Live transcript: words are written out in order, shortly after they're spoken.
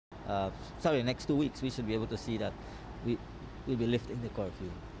sorry, next 2 weeks, we should be able to see that we'll be lifting the curfew.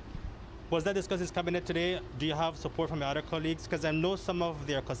 Was that discussed in cabinet today? Do you have support from your other colleagues? Because I know some of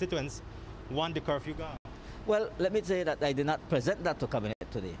their constituents want the curfew gone. Well, let me say that I did not present that to cabinet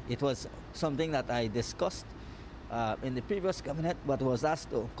today. It was something that I discussed in the previous cabinet, but was asked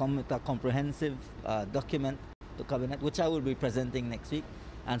to come with a comprehensive document to cabinet, which I will be presenting next week.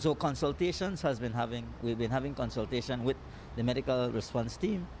 And so consultations we've been having consultation with the medical response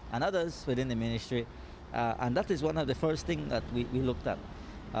team and others within the ministry. And that is one of the first things that we looked at.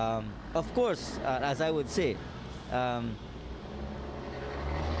 Of course, as I would say,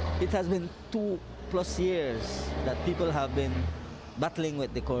 it has been 2+ years that people have been battling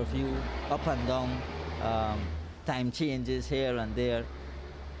with the curfew, up and down, time changes here and there.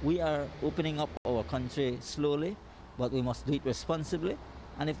 We are opening up our country slowly, but we must do it responsibly.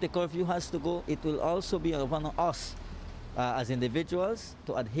 And if the curfew has to go, it will also be upon us as individuals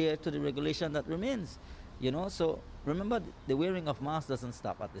to adhere to the regulation that remains. So remember, the wearing of masks doesn't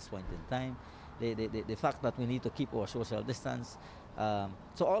stop at this point in time. The fact that we need to keep our social distance.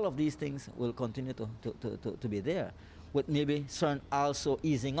 So all of these things will continue to be there, with maybe certain also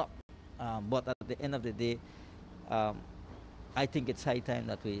easing up. But at the end of the day, I think it's high time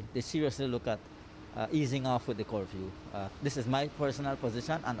that they seriously look at easing off with the curfew. This is my personal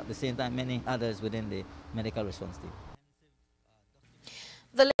position, and at the same time, many others within the medical response team.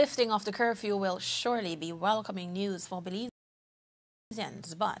 The lifting of the curfew will surely be welcoming news for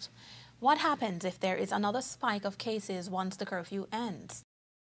Belizeans, but what happens if there is another spike of cases once the curfew ends?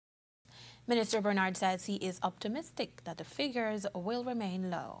 Minister Bernard says he is optimistic that the figures will remain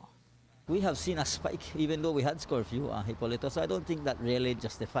low. We have seen a spike even though we had curfew, Hipólito, so I don't think that really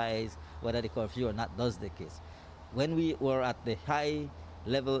justifies whether the curfew or not does the case. When we were at the high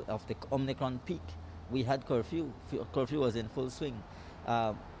level of the Omicron peak, we had curfew. Curfew was in full swing.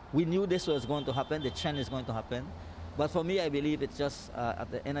 We knew this was going to happen, the trend is going to happen. But for me, I believe it's just at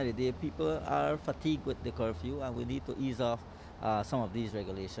the end of the day, people are fatigued with the curfew, and we need to ease off some of these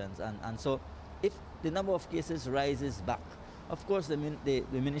regulations. And so if the number of cases rises back, of course the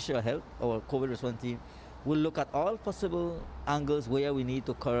Ministry of Health, our COVID response team, will look at all possible angles where we need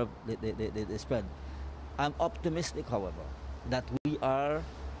to curb the spread. I'm optimistic, however, that we are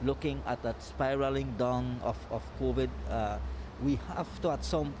looking at that spiraling down of COVID. We have to at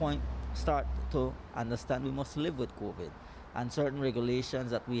some point start to understand we must live with COVID, and certain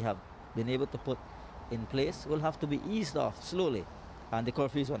regulations that we have been able to put in place will have to be eased off slowly, and the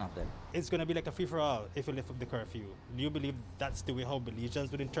curfew is one of them. It's going to be like a free-for-all if we lift up the curfew. Do you believe that's the way how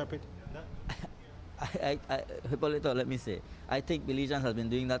Belizeans would interpret that? Hipólito, let me say, I think Belizeans have been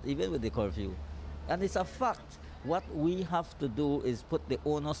doing that even with the curfew, and it's a fact. What we have to do is put the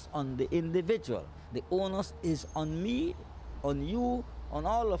onus on the individual. The onus is on me, on you, on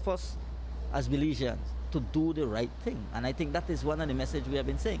all of us as Belizeans to do the right thing. And I think that is one of the messages we have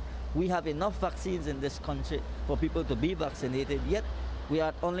been saying. We have enough vaccines in this country for people to be vaccinated, yet we are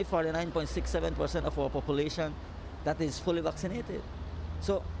at only 49.67% of our population that is fully vaccinated.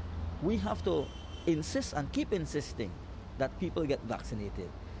 So we have to insist and keep insisting that people get vaccinated.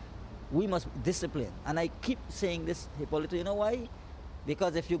 We must discipline. And I keep saying this, Hipólito, you know why?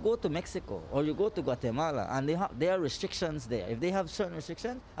 Because if you go to Mexico or you go to Guatemala and there are restrictions there, if they have certain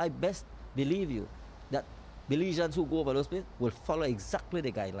restrictions, I best believe you that Belizeans who go over those places will follow exactly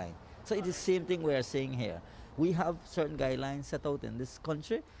the guideline. So it is the same thing we are saying here. We have certain guidelines set out in this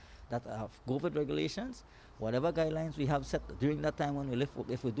country that have COVID regulations. Whatever guidelines we have set during that time when we lift,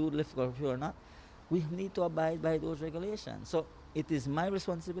 if we do lift curfew or not, we need to abide by those regulations. So it is my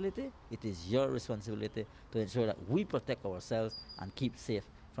responsibility, it is your responsibility to ensure that we protect ourselves and keep safe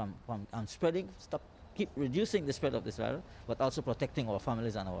from spreading, keep reducing the spread of this virus, but also protecting our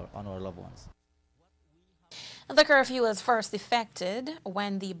families and our loved ones. The curfew was first effected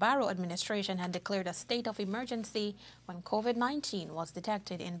when the Barrow administration had declared a state of emergency when COVID-19 was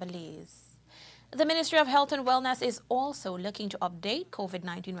detected in Belize. The Ministry of Health and Wellness is also looking to update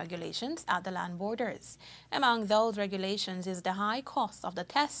COVID-19 regulations at the land borders. Among those regulations is the high cost of the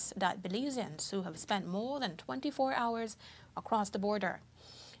tests that Belizeans who have spent more than 24 hours across the border.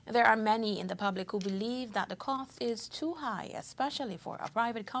 There are many in the public who believe that the cost is too high, especially for a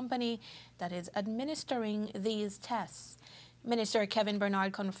private company that is administering these tests. Minister Kevin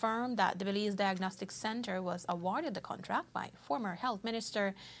Bernard confirmed that the Belize Diagnostic Center was awarded the contract by former Health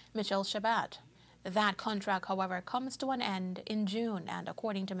Minister Michelle Shabat. That contract, however, comes to an end in June, and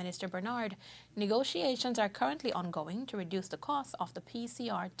according to Minister Bernard, negotiations are currently ongoing to reduce the cost of the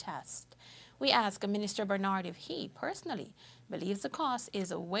PCR test. We asked Minister Bernard if he personally believes the cost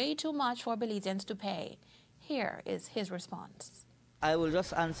is way too much for Belizeans to pay. Here is his response. I will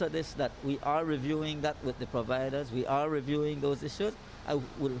just answer this, that we are reviewing that with the providers. We are reviewing those issues. I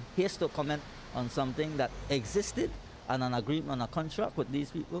will haste to comment on something that existed and an agreement on a contract with these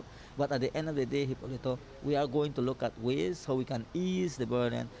people. But at the end of the day, Hipólito, we are going to look at ways how we can ease the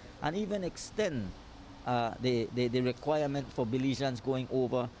burden and even extend the requirement for Belizeans going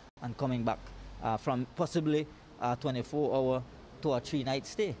over and coming back from possibly a 24-hour to a 3-night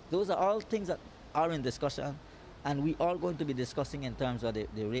stay. Those are all things that are in discussion, and we are going to be discussing in terms of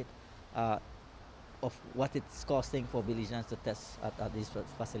the rate of what it's costing for Belizeans to test at these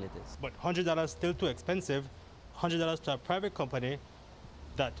facilities. But $100 still too expensive. $100 to a private company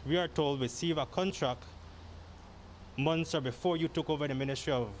that we are told receive a contract months or before you took over the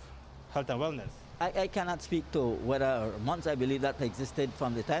Ministry of Health and Wellness. I cannot speak to whether months. I believe that existed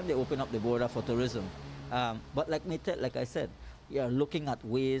from the time they opened up the border for tourism. But like I said, we are looking at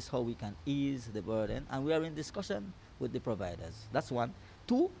ways how we can ease the burden, and we are in discussion with the providers. That's one.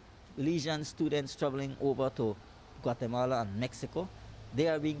 Two, Belizean students traveling over to Guatemala and Mexico, they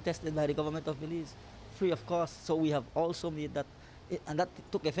are being tested by the government of Belize, free of cost. So we have also made that, and that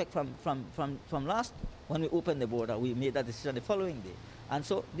took effect from last, when we opened the border. We made that decision the following day. And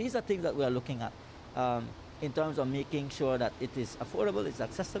so these are things that we are looking at in terms of making sure that it is affordable, it's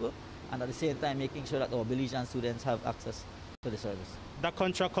accessible, and at the same time making sure that our Belizean students have access to the service. That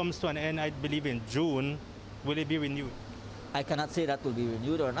contract comes to an end, I believe, in June. Will it be renewed? I cannot say that will be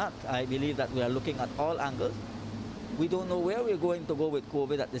renewed or not. I believe that we are looking at all angles. We don't know where we're going to go with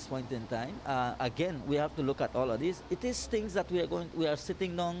COVID at this point in time. Again, we have to look at all of these. It is things that we are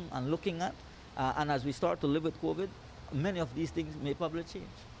sitting down and looking at, and as we start to live with COVID, many of these things may probably change.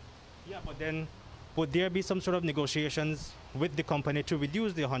 Yeah, but then would there be some sort of negotiations with the company to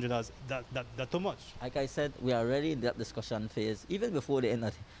reduce the $100? That too much? Like I said, we are already in that discussion phase, even before the end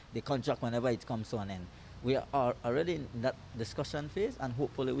of the contract, whenever it comes to an end. We are already in that discussion phase, and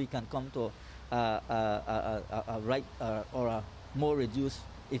hopefully we can come to a right or a more reduced,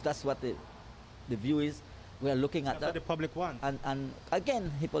 if that's what the view is. We are looking at that's what the public wants. And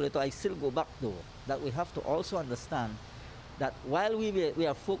again, Hipólito, I still go back though, that we have to also understand that while we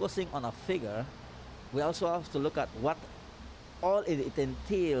are focusing on a figure, we also have to look at what all it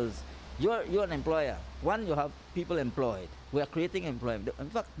entails. You're an employer. One, you have people employed. We are creating employment. In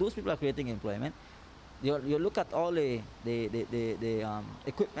fact, those people are creating employment. You look at all the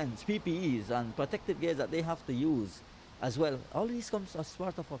equipment, PPEs and protective gears that they have to use as well. All these comes as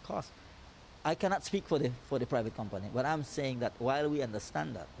part of our cost. I cannot speak for the private company, but I'm saying that while we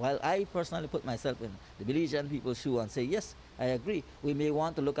understand that, while I personally put myself in the Belizean people's shoe and say, yes, I agree, we may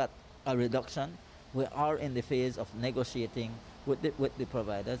want to look at a reduction. We are in the phase of negotiating with the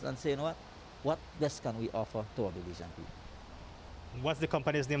providers and saying, what best can we offer to our Belizean people? What's the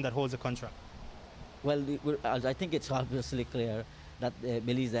company's name that holds the contract? Well, I think it's obviously clear that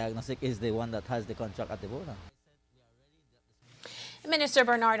Belize Diagnostic is the one that has the contract at the border. Minister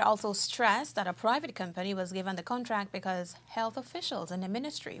Bernard also stressed that a private company was given the contract because health officials in the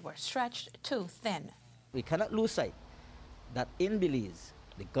ministry were stretched too thin. We cannot lose sight that in Belize,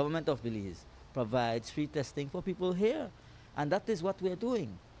 the government of Belize provides free testing for people here, and that is what we are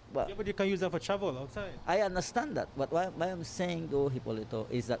doing. Yeah, but you can use that for travel outside. I understand that, but what I'm saying though, Hipólito,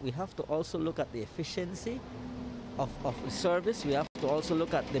 is that we have to also look at the efficiency of the service. We have to also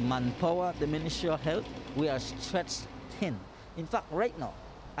look at the manpower at the Ministry of Health. We are stretched thin. In fact, right now,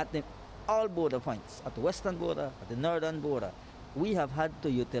 at all border points, at the western border, at the northern border, we have had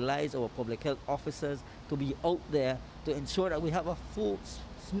to utilize our public health officers to be out there to ensure that we have a full,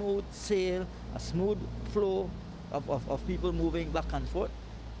 smooth sail, a smooth flow of people moving back and forth.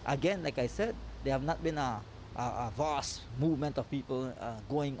 Again, like I said, there have not been a vast movement of people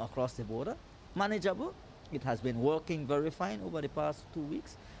going across the border. Manageable. It has been working very fine over the past 2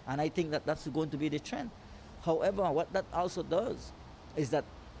 weeks, and I think that that's going to be the trend. However, what that also does is that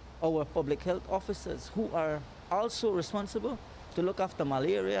our public health officers, who are also responsible to look after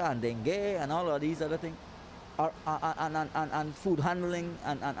malaria and dengue and all of these other things, and food handling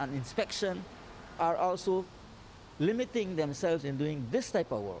and inspection, are also limiting themselves in doing this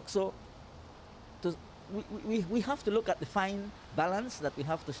type of work. So we have to look at the fine balance that we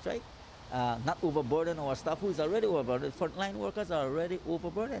have to strike, not overburden our staff who is already overburdened. Frontline workers are already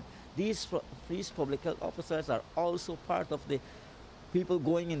overburdened. These public health officers are also part of the people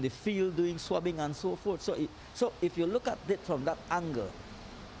going in the field doing swabbing and so forth. So if you look at it from that angle,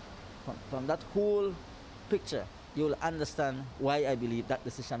 from that whole picture, you will understand why I believe that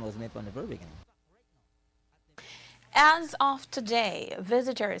decision was made from the very beginning. As of today,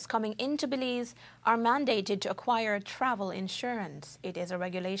 visitors coming into Belize are mandated to acquire travel insurance. It is a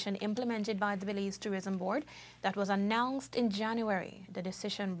regulation implemented by the Belize Tourism Board that was announced in January. The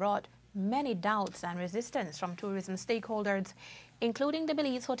decision brought many doubts and resistance from tourism stakeholders, including the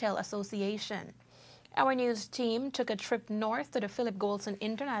Belize Hotel Association. Our news team took a trip north to the Philip Golson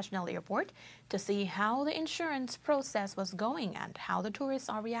International Airport to see how the insurance process was going and how the tourists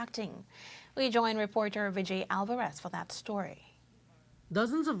are reacting. We join reporter Vijay Alvarez for that story.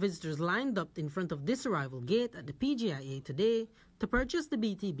 Dozens of visitors lined up in front of this arrival gate at the PGIA today to purchase the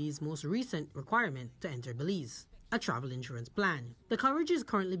BTB's most recent requirement to enter Belize, a travel insurance plan. The coverage is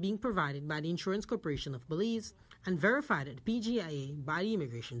currently being provided by the Insurance Corporation of Belize and verified at the PGIA by the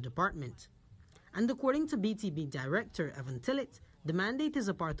Immigration Department. And according to BTB Director Evan Tillett, the mandate is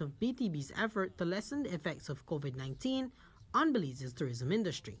a part of BTB's effort to lessen the effects of COVID-19 on Belize's tourism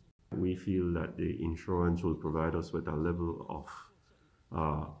industry. We feel that the insurance will provide us with a level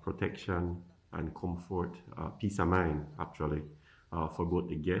of protection and comfort, peace of mind actually, for both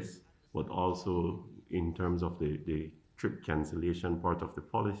the guests, but also in terms of the trip cancellation part of the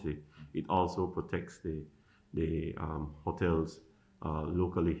policy, it also protects the hotels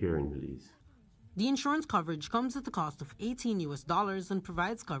locally here in Belize. The insurance coverage comes at the cost of $18 and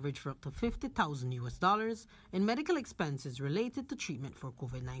provides coverage for up to $50,000 in medical expenses related to treatment for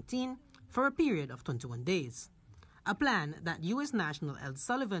COVID-19 for a period of 21 days. A plan that U.S. National Ed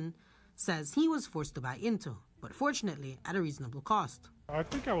Sullivan says he was forced to buy into, but fortunately at a reasonable cost. I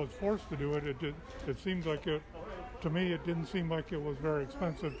think I was forced to do it. It seemed like to me, it didn't seem like it was very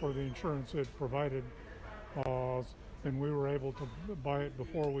expensive for the insurance it provided. And we were able to buy it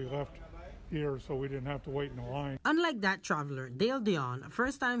before we left here, so we didn't have to wait in a line. Unlike that traveler, Dale Dion, a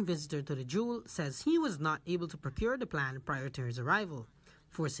first-time visitor to the Jewel, says he was not able to procure the plan prior to his arrival,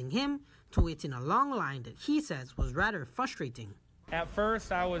 forcing him to wait in a long line that he says was rather frustrating. At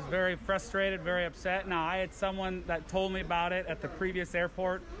first, I was very frustrated, very upset. Now, I had someone that told me about it at the previous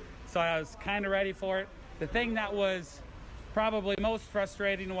airport, so I was kind of ready for it. The thing that was probably most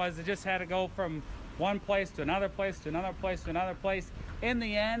frustrating was it just had to go from one place to another place to another place to another place. In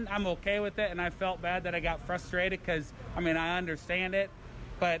the end, I'm okay with it, and I felt bad that I got frustrated because, I mean, I understand it,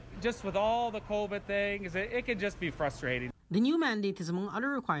 but just with all the COVID things, it could just be frustrating. The new mandate is among other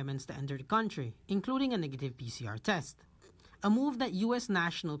requirements to enter the country, including a negative PCR test, a move that U.S.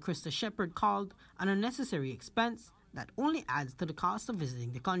 National Krista Shepard called an unnecessary expense that only adds to the cost of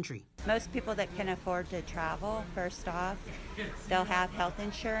visiting the country. Most people that can afford to travel, first off, they'll have health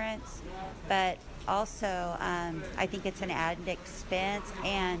insurance, but also I think it's an added expense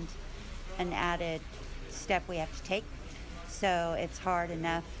and an added step we have to take. So it's hard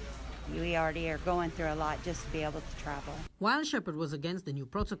enough. We already are going through a lot just to be able to travel. While Shepard was against the new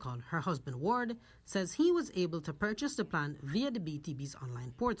protocol, her husband Ward says he was able to purchase the plan via the BTB's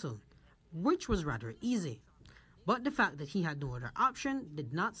online portal, which was rather easy. But the fact that he had no other option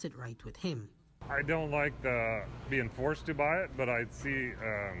did not sit right with him. I don't like being forced to buy it, but I see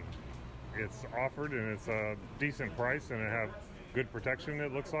it's offered and it's a decent price and it have good protection,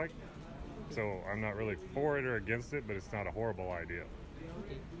 it looks like. So I'm not really for it or against it, but it's not a horrible idea.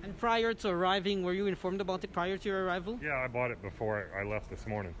 Okay. And prior to arriving, were you informed about it prior to your arrival? Yeah, I bought it before I left this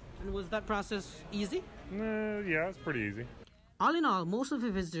morning. And was that process easy? Yeah, it's pretty easy. All in all, most of the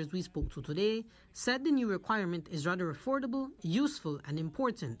visitors we spoke to today said the new requirement is rather affordable, useful, and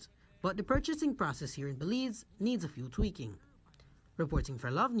important, but the purchasing process here in Belize needs a few tweaking. Reporting for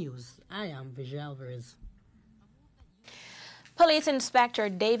Love News, I am Vijay Alvarez. Police Inspector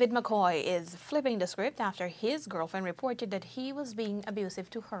David McCoy is flipping the script after his girlfriend reported that he was being abusive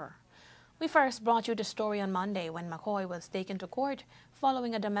to her. We first brought you the story on Monday when McCoy was taken to court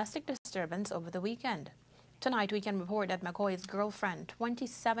following a domestic disturbance over the weekend. Tonight, we can report that McCoy's girlfriend,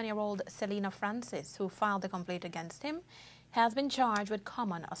 27-year-old Selena Francis, who filed the complaint against him, has been charged with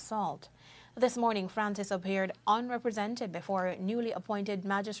common assault. This morning, Francis appeared unrepresented before newly appointed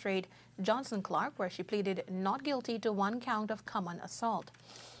magistrate Johnson Clark, where she pleaded not guilty to one count of common assault.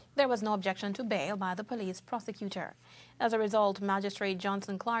 There was no objection to bail by the police prosecutor. As a result, Magistrate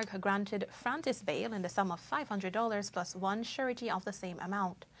Johnson Clark granted Francis bail in the sum of $500 plus one surety of the same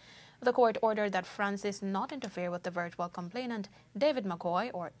amount. The court ordered that Francis not interfere with the virtual complainant, David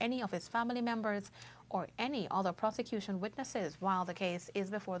McCoy, or any of his family members, or any other prosecution witnesses while the case is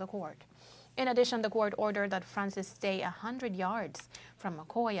before the court. In addition, the court ordered that Francis stay 100 yards from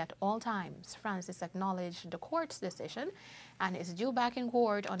McCoy at all times. Francis acknowledged the court's decision and is due back in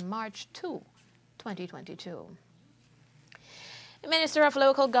court on March 2, 2022. Minister of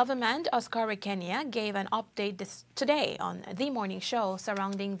Local Government Oscar Kenya gave an update today on The Morning Show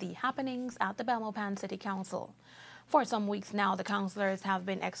surrounding the happenings at the Belmopan City Council. For some weeks now, the councillors have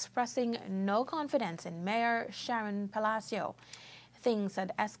been expressing no confidence in Mayor Sharon Palacio. Things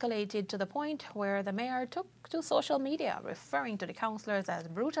had escalated to the point where the mayor took to social media, referring to the councillors as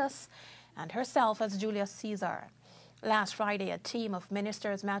Brutus and herself as Julius Caesar. Last Friday, a team of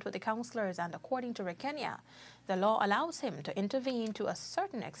ministers met with the councillors, and according to Rekenya, the law allows him to intervene to a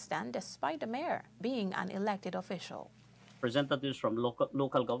certain extent despite the mayor being an elected official. Representatives from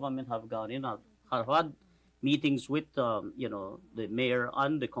local government have gone in, have had meetings with, the mayor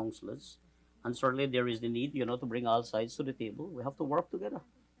and the councillors. And certainly there is the need, to bring all sides to the table. We have to work together.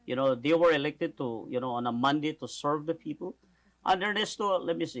 They were elected to, on a mandate to serve the people. And Ernesto,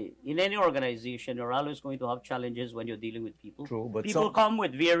 let me see, in any organization, you're always going to have challenges when you're dealing with people. True, but people come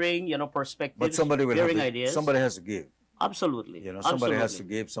with varying, perspectives, but somebody will varying ideas. Somebody has to give. Absolutely. Somebody has to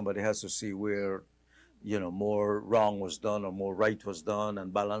give. Somebody has to see where, more wrong was done or more right was done,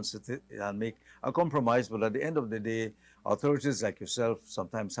 and balance it and make a compromise. But at the end of the day, authorities like yourself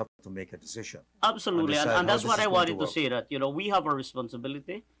sometimes have to make a decision. Absolutely, and that's what I wanted to say, that, we have a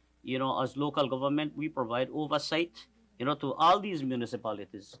responsibility, as local government. We provide oversight, to all these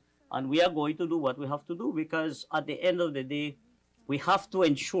municipalities. And we are going to do what we have to do, because at the end of the day, we have to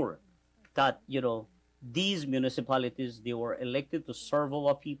ensure that, these municipalities, they were elected to serve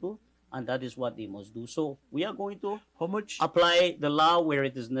our people, and that is what they must do. So we are going to apply the law where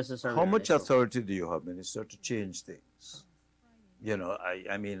it is necessary. How much authority do you have, Minister, to change things?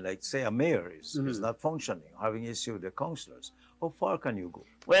 I mean, like, say a mayor is not functioning, having issue with the councillors. How far can you go?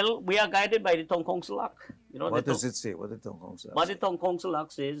 Well, we are guided by the Town Council Act. What does it say? What the Town Council Act What the Town Council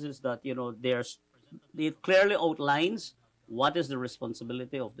Act says is that, it clearly outlines what is the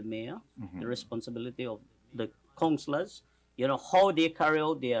responsibility of the mayor, the responsibility of the councillors, how they carry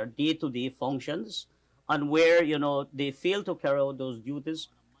out their day-to-day functions, and where, they fail to carry out those duties,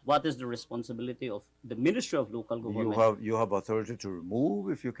 what is the responsibility of the Ministry of Local Government. You have authority to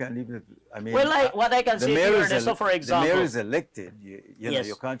remove if you can't even, I mean... Well, what I can say here, so for example... The mayor is elected, yes,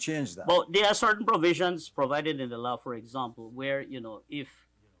 you can't change that. But there are certain provisions provided in the law, for example, where, if,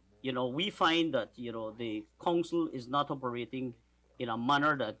 we find that, the council is not operating in a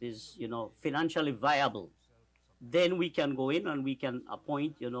manner that is, financially viable, then we can go in and we can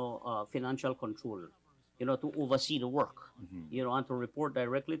appoint, a financial controller, to oversee the work, and to report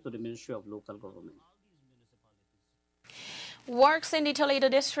directly to the Ministry of Local Government. Works in the Toledo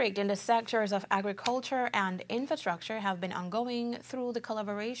district in the sectors of agriculture and infrastructure have been ongoing through the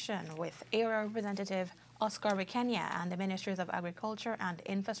collaboration with Area Representative Oscar Rekenya and the Ministries of Agriculture and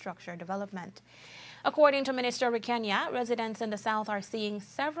Infrastructure Development. According to Minister Rekenya, residents in the south are seeing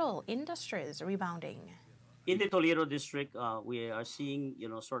several industries rebounding. In the Toledo district, we are seeing,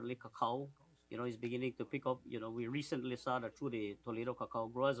 certainly cacao, is beginning to pick up. We recently saw that through the Toledo Cacao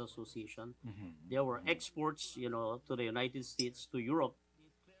Growers Association, there were exports, to the United States, to Europe,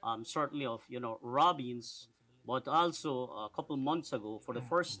 certainly of, raw beans, but also a couple months ago, for the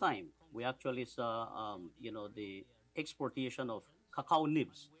first time, we actually saw, the exportation of cacao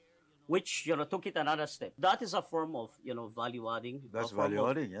nibs, which, took it another step. That is a form of, value adding. That's value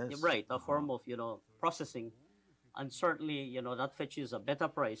adding, yes. Right, a form of, processing. And certainly, that fetches a better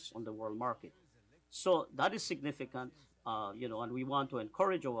price on the world market. So that is significant, and we want to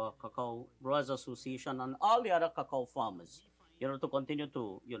encourage our Cacao Growers Association and all the other cacao farmers, to continue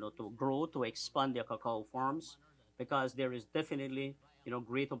to, to grow, to expand their cacao farms, because there is definitely,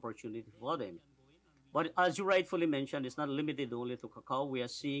 great opportunity for them. But as you rightfully mentioned, it's not limited only to cacao. We are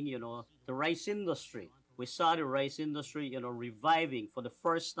seeing, the rice industry. We saw the rice industry, reviving for the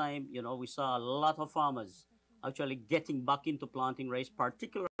first time. We saw a lot of farmers actually getting back into planting rice,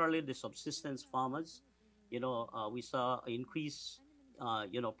 particularly the subsistence farmers. We saw increase,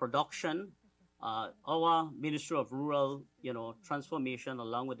 production. Our Ministry of Rural, Transformation,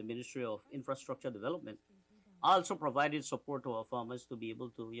 along with the Ministry of Infrastructure Development, also provided support to our farmers to be able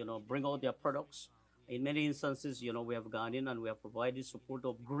to, bring out their products. In many instances, we have gone in and we have provided support to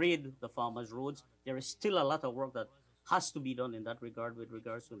upgrade the farmers' roads. There is still a lot of work that has to be done in that regard with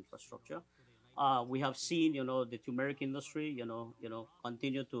regards to infrastructure. We have seen, the turmeric industry,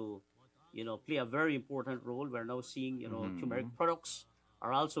 continue to, play a very important role. We're now seeing, turmeric products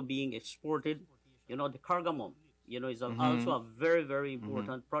are also being exported. The cardamom, is also a very, very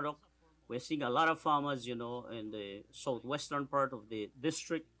important product. We're seeing a lot of farmers, in the southwestern part of the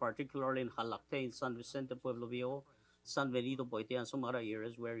district, particularly in Jalacte, in San Vicente, Pueblo Viejo, San Benito, Boite, and some other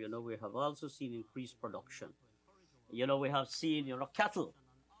areas where, we have also seen increased production. We have seen, cattle,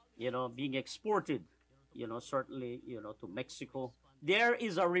 being exported, certainly, to Mexico. There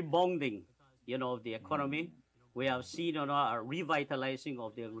is a rebounding, of the economy. We have seen, a revitalizing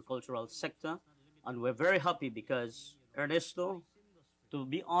of the agricultural sector. And we're very happy because, Ernesto, to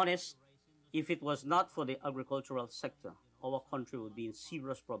be honest, if it was not for the agricultural sector, our country would be in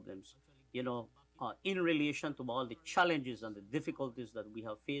serious problems, in relation to all the challenges and the difficulties that we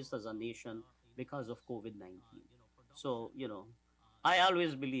have faced as a nation because of COVID-19. So, I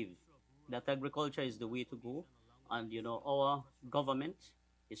always believe that agriculture is the way to go. And, our government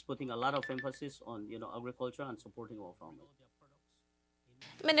is putting a lot of emphasis on, agriculture and supporting our farmers.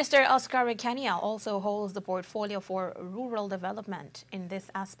 Minister Oscar Rekania also holds the portfolio for rural development. In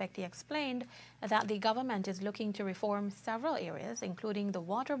this aspect, he explained that the government is looking to reform several areas, including the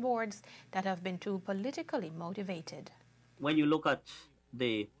water boards that have been too politically motivated. When you look at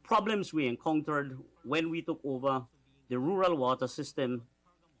the problems we encountered when we took over the rural water system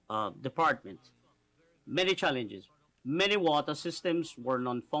department, many challenges. Many water systems were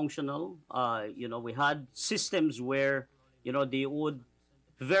non-functional. We had systems where, they owed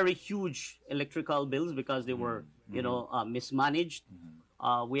very huge electrical bills because they were, mismanaged.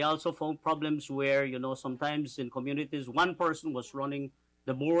 We also found problems where, sometimes in communities, one person was running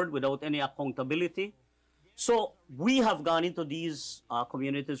the board without any accountability. So we have gone into these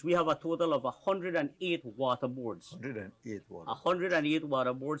communities. We have a total of 108 water boards. 108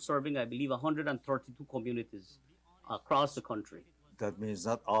 water boards serving, I believe, 132 communities across the country. That means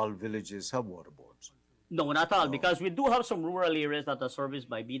not all villages have water boards. No, not all, because we do have some rural areas that are serviced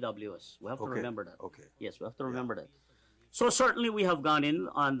by BWS. We have to remember that. Okay. Yes, we have to remember that. So certainly we have gone in,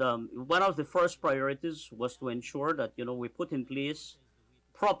 and one of the first priorities was to ensure that, we put in place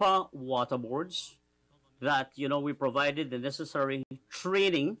proper water boards, that, we provided the necessary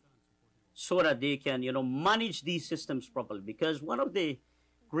training so that they can, manage these systems properly. Because one of the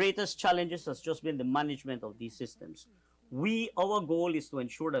greatest challenges has just been the management of these systems. Our goal is to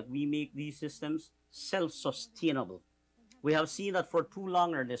ensure that we make these systems self-sustainable. We have seen that for too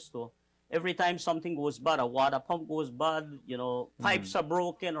long, Ernesto. Every time something goes bad, a water pump goes bad, pipes are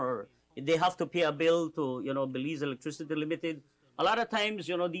broken, or they have to pay a bill to, Belize Electricity Limited. A lot of times,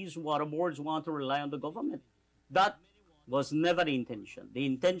 these water boards want to rely on the government. That was never the intention. The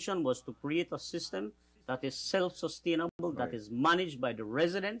intention was to create a system that is self-sustainable, that is managed by the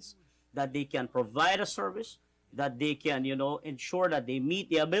residents, that they can provide a service, that they can, ensure that they meet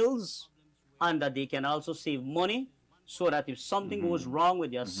their bills, and that they can also save money, so that if something goes wrong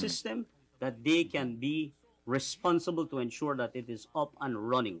with their system, that they can be responsible to ensure that it is up and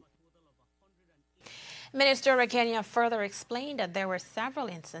running. Minister Rekania further explained that there were several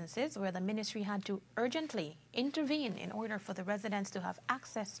instances where the ministry had to urgently intervene in order for the residents to have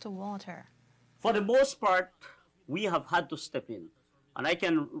access to water. For the most part, we have had to step in. And I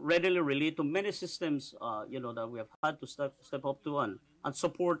can readily relate to many systems, that we have had to step up to and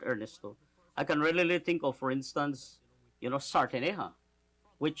support, Ernesto. I can readily think of, for instance, Sarteneja,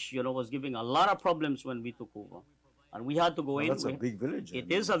 which, was giving a lot of problems when we took over. And we had to go in. That's a big village. It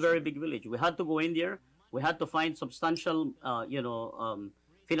is a very big village. We had to go in there. We had to find substantial,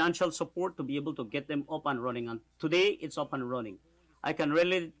 financial support to be able to get them up and running. And today, it's up and running. I can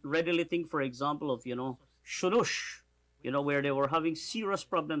readily think, for example, of, Shunush, where they were having serious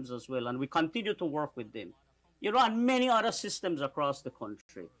problems as well. And we continue to work with them. And many other systems across the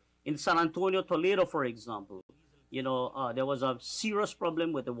country. In San Antonio, Toledo, for example, there was a serious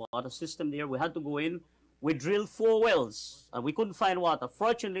problem with the water system there. We had to go in. We drilled 4 wells, and we couldn't find water.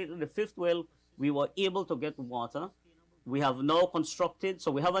 Fortunately, the 5th well, we were able to get water. We have now constructed, so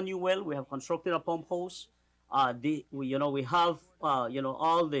we have a new well. We have constructed a pump house. We have,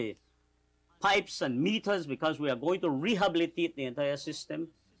 all the pipes and meters, because we are going to rehabilitate the entire system.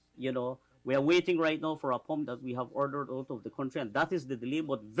 We are waiting right now for a pump that we have ordered out of the country, and that is the delay.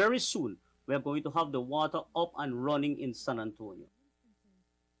 But very soon, we are going to have the water up and running in San Antonio.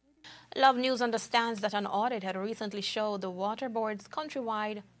 Love News understands that an audit had recently showed the water boards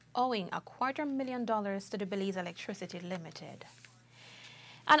countrywide owing $250,000 to the Belize Electricity Limited.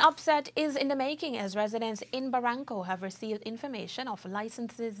 An upset is in the making as residents in Barranco have received information of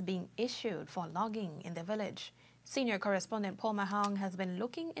licenses being issued for logging in the village. Senior correspondent Paul Mahang has been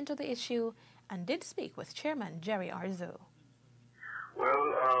looking into the issue and did speak with Chairman Jerry Arzu.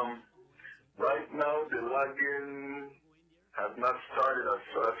 Well, right now the logging has not started as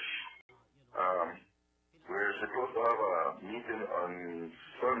such. We're supposed to have a meeting on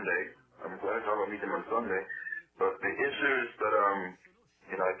Sunday. I'm planning to have a meeting on Sunday. But the issue is that,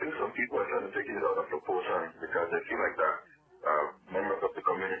 I think some people are trying to take it out of proportion because they feel like that members of the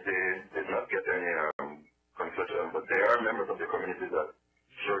community did not get any concession. But there are members of the community that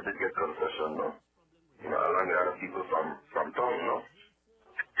sure did get concession, along the other people from town,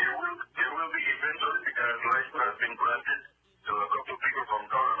 There will be eventually because license has been granted to a couple of people from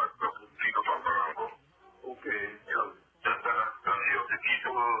town and a couple of people from Barranco.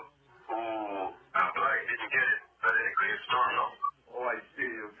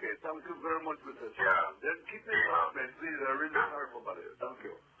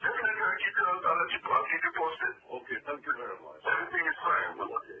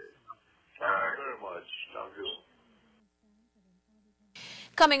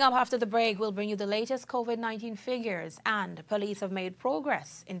 Coming up after the break, we'll bring you the latest COVID-19 figures, and police have made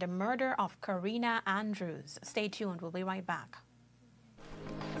progress in the murder of Karina Andrews. Stay tuned. We'll be right back.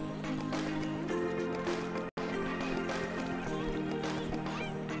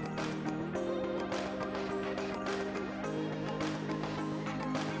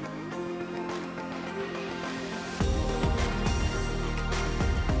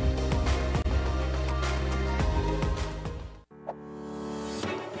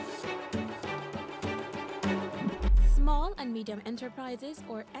 Small and medium enterprises,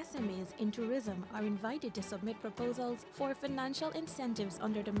 or SMEs, in tourism are invited to submit proposals for financial incentives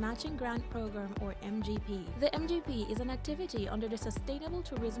under the Matching Grant Program, or MGP. The MGP is an activity under the Sustainable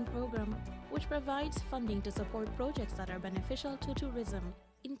Tourism Program which provides funding to support projects that are beneficial to tourism,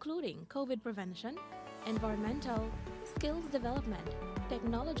 including COVID prevention, environmental, skills development,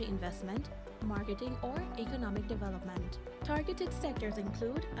 technology investment, marketing, or economic development. Targeted sectors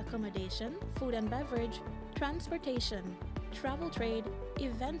include accommodation, food and beverage, transportation, travel trade,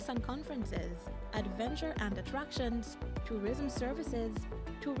 events and conferences, adventure and attractions, tourism services,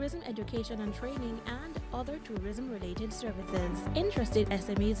 tourism education and training, and other tourism-related services. Interested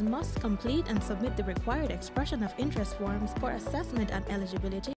SMEs must complete and submit the required expression of interest forms for assessment and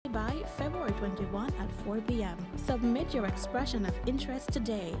eligibility by February 21 at 4 p.m. Submit your expression of interest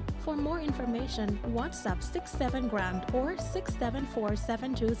today. For more information, WhatsApp 67grant or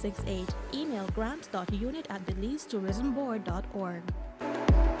 674-7268. Email grants.unit@belizetourismboard.org.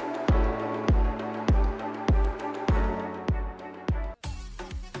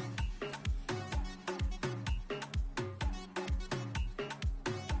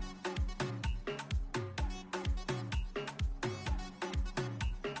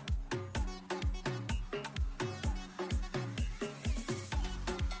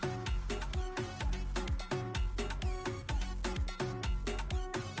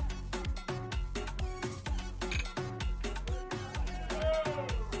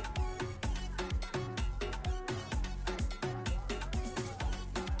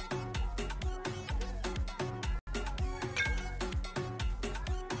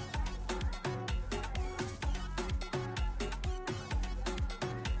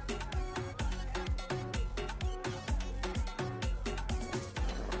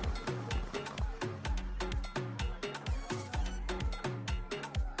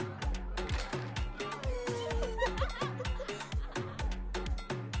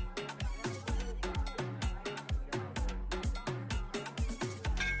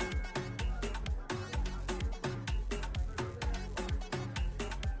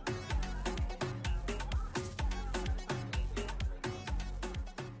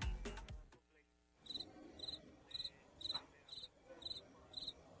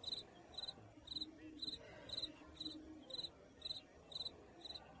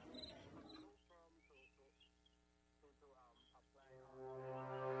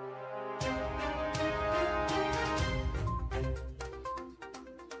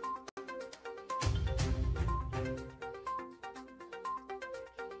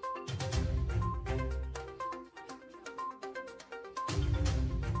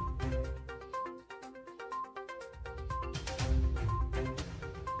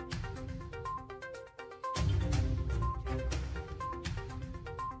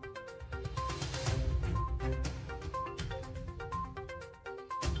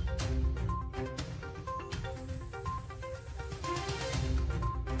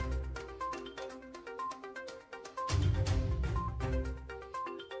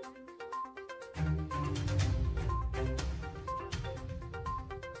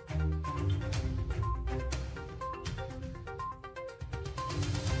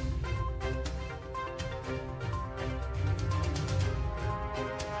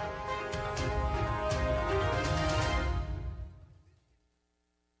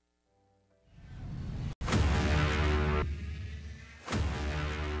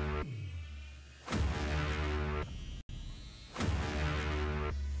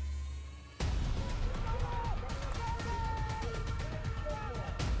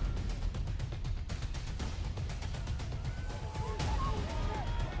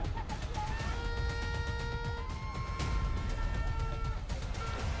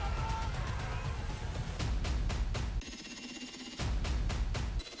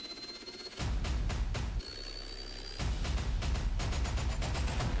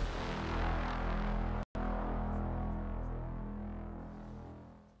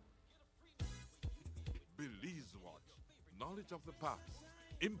 Belize Watch. Knowledge of the past,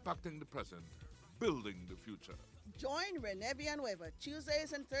 impacting the present, building the future. Join Rene Villanueva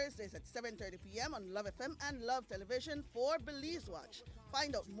Tuesdays and Thursdays at 7:30 p.m. on Love FM and Love Television for Belize Watch.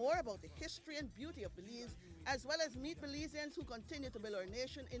 Find out more about the history and beauty of Belize, as well as meet Belizeans who continue to build our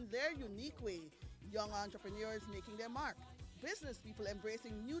nation in their unique way. Young entrepreneurs making their mark. Business people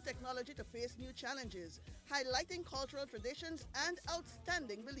embracing new technology to face new challenges, highlighting cultural traditions and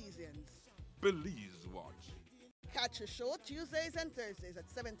outstanding Belizeans. Belize Watch. Catch the show Tuesdays and Thursdays at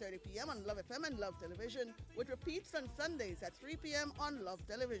 7:30 p.m. on Love FM and Love Television, with repeats on Sundays at 3 p.m. on Love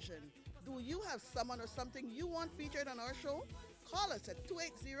Television. Do you have someone or something you want featured on our show? Call us at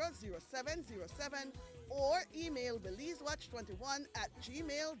 280-0707 or email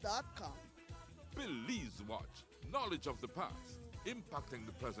BelizeWatch21@gmail.com. Belize Watch. Knowledge of the past, impacting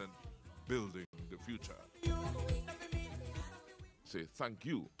the present, building the future. Say thank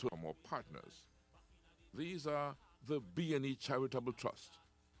you to our partners. These are the B&E Charitable Trust,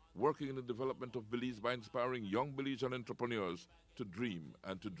 working in the development of Belize by inspiring young Belizean entrepreneurs to dream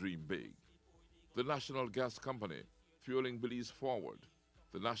and to dream big. The National Gas Company, fueling Belize forward.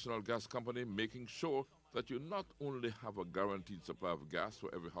 The National Gas Company, making sure that you not only have a guaranteed supply of gas for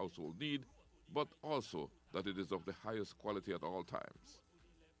every household need, but also that it is of the highest quality at all times.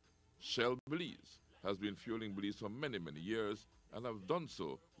 Shell Belize has been fueling Belize for many, many years and have done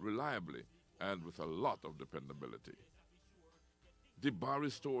so reliably and with a lot of dependability. The Barry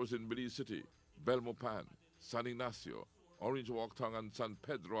stores in Belize City, Belmopan, San Ignacio, Orange Walk Town and San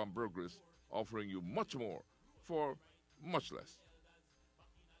Pedro and Burgess, offering you much more for much less.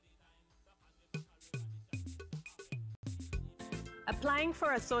 Applying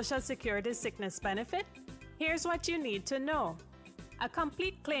for a Social Security sickness benefit? Here's what you need to know. A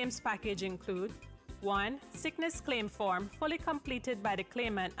complete claims package includes 1. Sickness claim form fully completed by the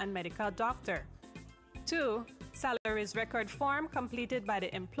claimant and medical doctor. 2. Salaries record form completed by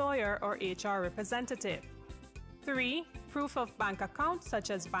the employer or HR representative. 3. Proof of bank account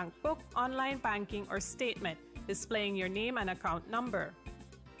such as bank book, online banking, or statement displaying your name and account number.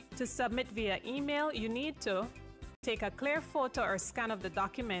 To submit via email, you need to take a clear photo or scan of the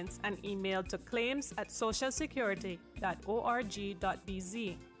documents and email to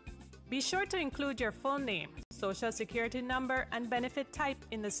claims@socialsecurity.org.bz. Be sure to include your full name, social security number, and benefit type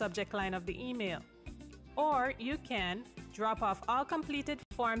in the subject line of the email. Or you can drop off all completed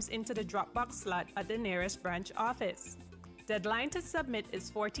forms into the Dropbox slot at the nearest branch office. Deadline to submit is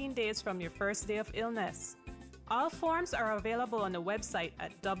 14 days from your first day of illness. All forms are available on the website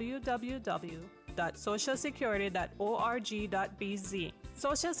at www.socialsecurity.org.bz.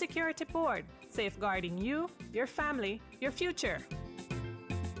 Social Security Board, safeguarding you, your family, your future.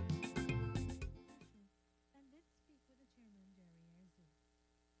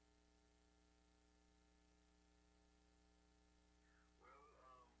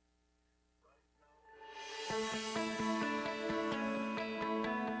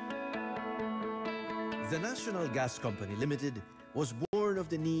 The National Gas Company Limited was born of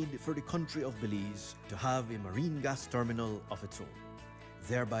the need for the country of Belize to have a marine gas terminal of its own,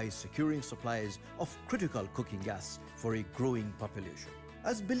 thereby securing supplies of critical cooking gas for a growing population.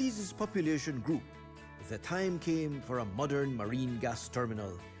 As Belize's population grew, the time came for a modern marine gas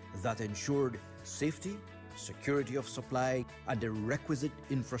terminal that ensured safety, security of supply, and the requisite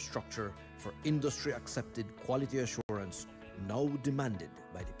infrastructure for industry-accepted quality assurance now demanded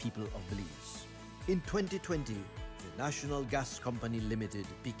by the people of Belize. In 2020, the National Gas Company Limited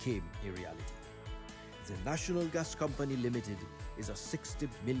became a reality. The National Gas Company Limited is a $60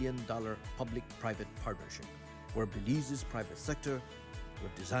 million public-private partnership where Belize's private sector will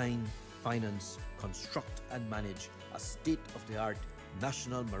design, finance, construct, and manage a state-of-the-art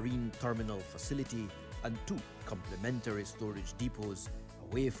national marine terminal facility and 2 complementary storage depots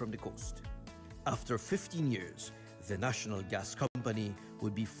away from the coast. After 15 years, the National Gas Company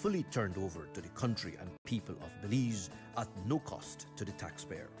will be fully turned over to the country and people of Belize at no cost to the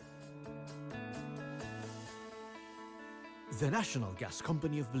taxpayer. The National Gas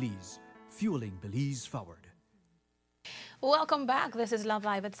Company of Belize, fueling Belize forward. Welcome back. This is Love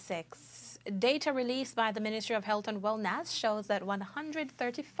Live at 6. Data released by the Ministry of Health and Wellness shows that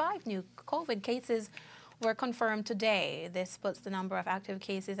 135 new COVID cases were confirmed today. This puts the number of active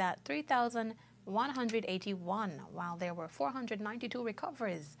cases at 3,181, while there were 492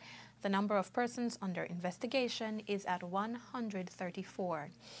 recoveries. The number of persons under investigation is at 134.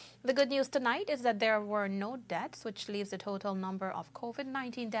 The good news tonight is that there were no deaths, which leaves the total number of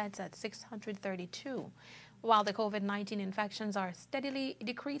COVID-19 deaths at 632. While the COVID-19 infections are steadily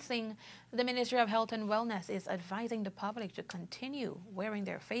decreasing, the Ministry of Health and Wellness is advising the public to continue wearing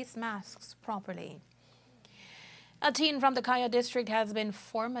their face masks properly. A teen from the Kaya district has been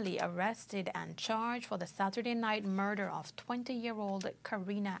formally arrested and charged for the Saturday night murder of 20-year-old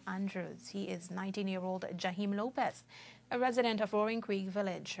Karina Andrews. He is 19-year-old Jahim Lopez, a resident of Roaring Creek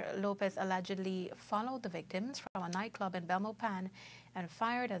Village. Lopez allegedly followed the victims from a nightclub in Belmopan and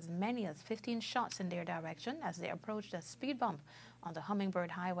fired as many as 15 shots in their direction as they approached a speed bump on the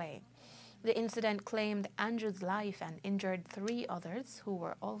Hummingbird Highway. The incident claimed Andrews' life and injured 3 others who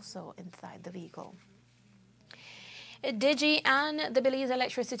were also inside the vehicle. Digi and the Belize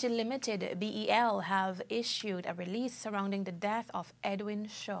Electricity Limited, BEL, have issued a release surrounding the death of Edwin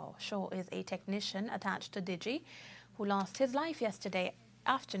Shaw. Shaw is a technician attached to Digi who lost his life yesterday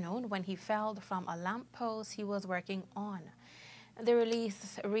afternoon when he fell from a lamppost he was working on. The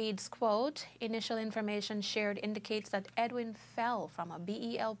release reads, quote, "Initial information shared indicates that Edwin fell from a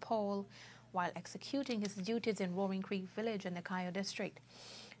BEL pole while executing his duties in Roaring Creek Village in the Kaya district.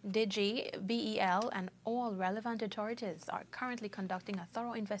 Digi, BEL, and all relevant authorities are currently conducting a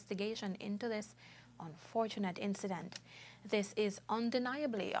thorough investigation into this unfortunate incident. This is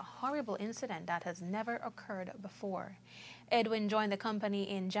undeniably a horrible incident that has never occurred before. Edwin joined the company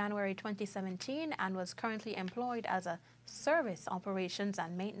in January 2017 and was currently employed as a service operations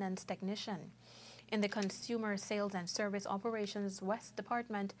and maintenance technician in the Consumer Sales and Service Operations West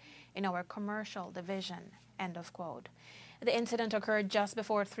Department in our commercial division," end of quote. The incident occurred just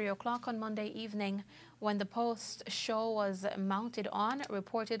before 3 o'clock on Monday evening when the post Shaw was mounted on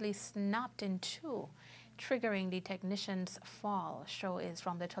reportedly snapped in 2, triggering the technician's fall. Shaw is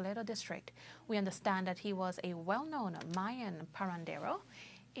from the Toledo district. We understand that he was a well-known Mayan parandero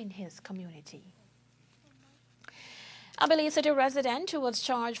in his community. A Belize City resident who was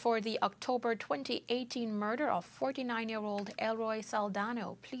charged for the October 2018 murder of 49-year-old Elroy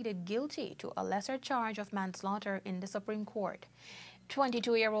Saldano pleaded guilty to a lesser charge of manslaughter in the Supreme Court.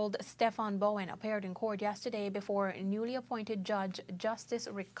 22-year-old Stefan Bowen appeared in court yesterday before newly appointed Judge Justice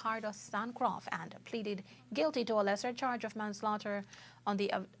Ricardo Sancroft and pleaded guilty to a lesser charge of manslaughter on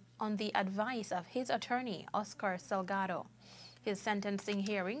the advice of his attorney, Oscar Salgado. His sentencing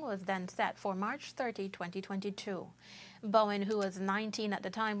hearing was then set for March 30, 2022. Bowen, who was 19 at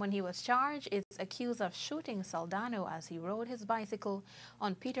the time when he was charged, is accused of shooting Saldano as he rode his bicycle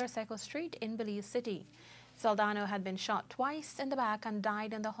on Peter Seco Street in Belize City. Saldano had been shot twice in the back and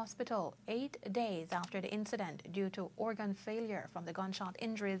died in the hospital 8 days after the incident due to organ failure from the gunshot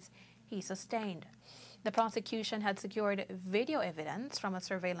injuries he sustained. The prosecution had secured video evidence from a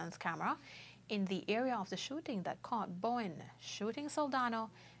surveillance camera in the area of the shooting that caught Bowen shooting Saldano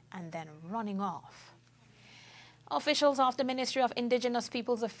and then running off. Officials of the Ministry of Indigenous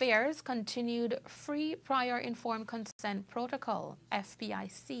Peoples Affairs continued Free Prior Informed Consent Protocol,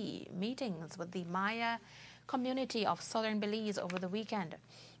 FPIC, meetings with the Maya community of southern Belize over the weekend.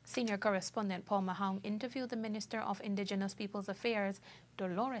 Senior correspondent Paul Mahong interviewed the Minister of Indigenous Peoples Affairs,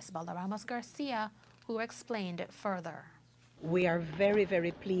 Dolores Balderramos Garcia, who explained further. We are very,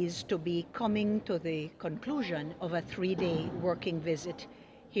 very pleased to be coming to the conclusion of a 3-day working visit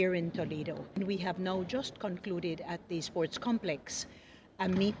here in Toledo. And we have now just concluded at the sports complex a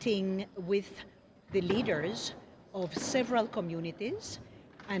meeting with the leaders of several communities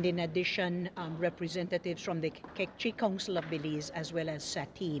and in addition representatives from the Kekchi Council of Belize as well as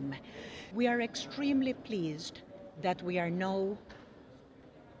SATIM. We are extremely pleased that we are now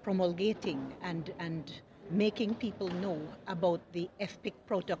promulgating and making people know about the FPIC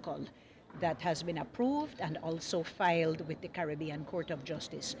protocol that has been approved and also filed with the Caribbean Court of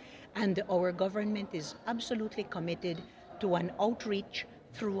Justice. And our government is absolutely committed to an outreach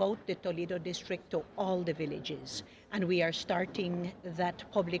throughout the Toledo district to all the villages. And we are starting that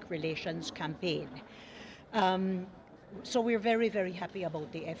public relations campaign. So we're very, very happy about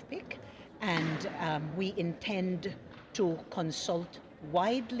the FPIC, and we intend to consult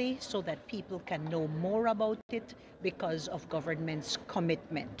widely so that people can know more about it because of government's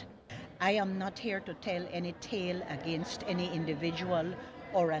commitment. I am not here to tell any tale against any individual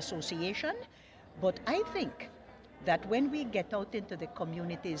or association, but I think that when we get out into the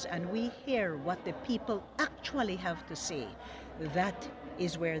communities and we hear what the people actually have to say, that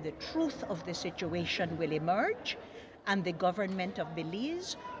is where the truth of the situation will emerge, and the government of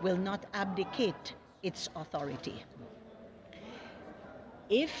Belize will not abdicate its authority.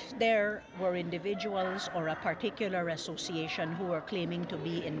 If there were individuals or a particular association who are claiming to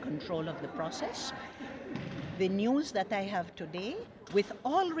be in control of the process, the news that I have today, with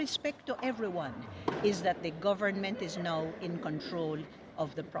all respect to everyone, is that the government is now in control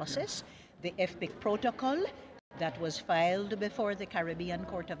of the process. The FPIC protocol that was filed before the Caribbean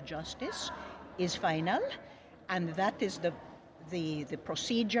Court of Justice is final, and that is the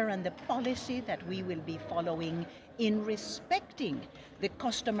procedure and the policy that we will be following in respecting the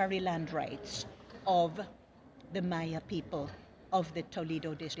customary land rights of the Maya people of the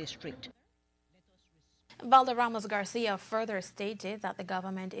Toledo district. Valderramos Garcia further stated that the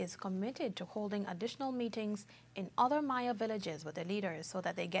government is committed to holding additional meetings in other Maya villages with the leaders so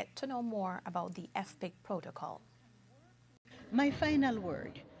that they get to know more about the FPIC protocol. My final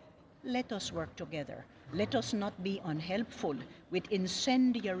word, let us work together. Let us not be unhelpful with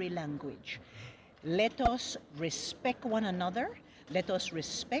incendiary language. Let us respect one another. Let us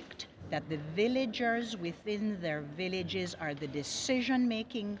respect that the villagers within their villages are the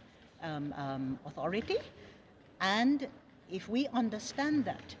decision-making authority. And if we understand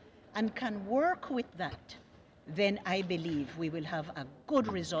that and can work with that, then I believe we will have a good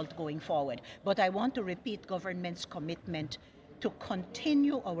result going forward. But I want to repeat government's commitment to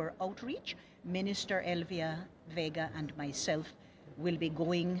continue our outreach. Minister Elvia Vega and myself will be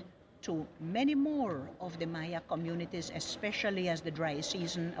going to many more of the Maya communities, especially as the dry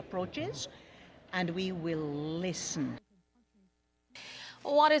season approaches, and we will listen.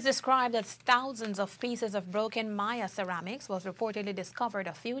 What is described as thousands of pieces of broken Maya ceramics was reportedly discovered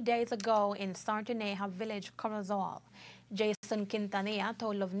a few days ago in Sarteneja village, Corozal. Jason Quintanilla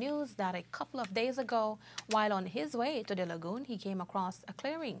told Love News that a couple of days ago, while on his way to the lagoon, he came across a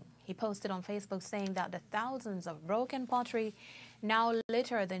clearing. He posted on Facebook saying that the thousands of broken pottery now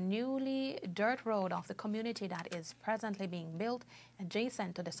litter the newly dirt road of the community that is presently being built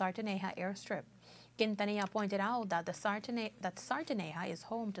adjacent to the Sarteneja airstrip. Quintanilla pointed out that Sarteneja is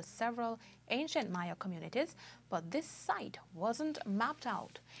home to several ancient Maya communities, but this site wasn't mapped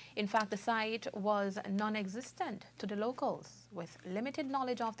out. In fact, the site was non-existent to the locals. With limited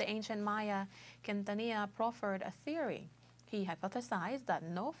knowledge of the ancient Maya, Quintanilla proffered a theory. He hypothesized that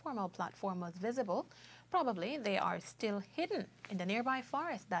no formal platform was visible. Probably they are still hidden in the nearby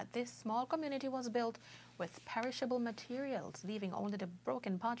forest, that this small community was built with perishable materials, leaving only the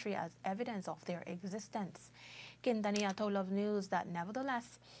broken pottery as evidence of their existence. Quintanilla told Love News that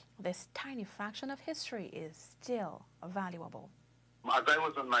nevertheless, this tiny fraction of history is still valuable. As I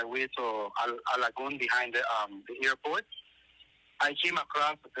was on my way to a lagoon behind the airport, I came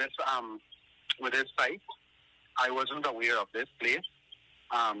across with this site. I wasn't aware of this place.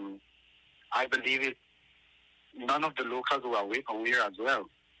 I believe none of the locals were aware as well.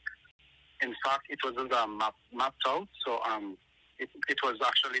 In fact, it wasn't mapped out, so it was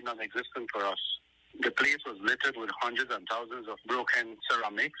actually non-existent for us. The place was littered with hundreds and thousands of broken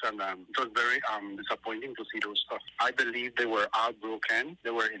ceramics, and it was very disappointing to see those stuff. I believe they were all broken.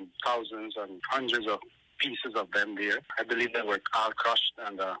 They were in thousands and hundreds of pieces of them there. I believe they were all crushed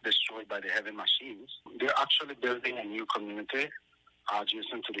and destroyed by the heavy machines. They're actually building a new community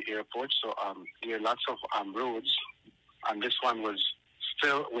adjacent to the airport, so there are lots of roads, and this one was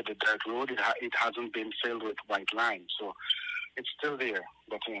still with the dirt road. It hasn't been filled with white lime, so it's still there.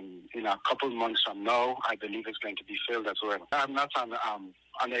 But in a couple months from now, I believe it's going to be filled as well. I'm not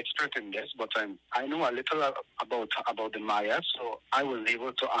an expert in this, but I know a little about the Maya, so I was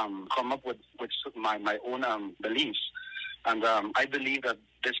able to come up with my own beliefs. And I believe that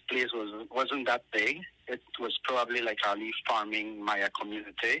this place wasn't that big. It was probably like a leaf farming Maya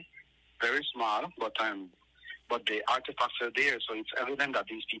community, very small, but the artifacts are there, so it's evident that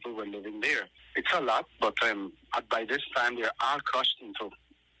these people were living there. It's a lot, but by this time they're all crushed into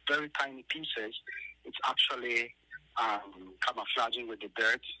very tiny pieces. It's actually camouflaging with the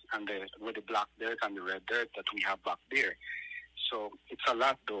dirt and with the black dirt and the red dirt that we have back there. So it's a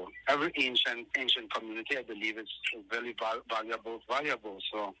lot, though. Every ancient community, I believe, is very valuable.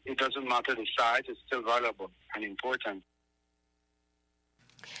 So it doesn't matter the size; it's still valuable and important.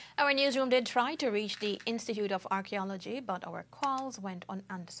 Our newsroom did try to reach the Institute of Archaeology, but our calls went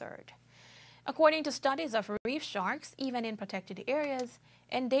unanswered. According to studies of reef sharks, even in protected areas,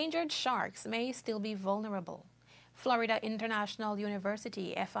 endangered sharks may still be vulnerable. Florida International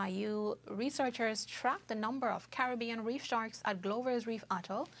University, FIU, researchers tracked the number of Caribbean reef sharks at Glover's Reef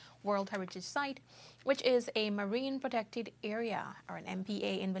Atoll, World Heritage Site, which is a marine protected area, or an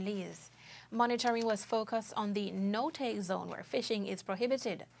MPA, in Belize. Monitoring was focused on the no-take zone where fishing is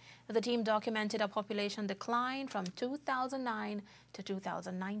prohibited. The team documented a population decline from 2009 to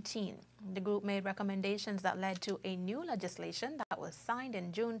 2019. The group made recommendations that led to a new legislation that was signed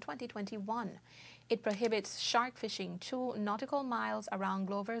in June 2021. It prohibits shark fishing 2 nautical miles around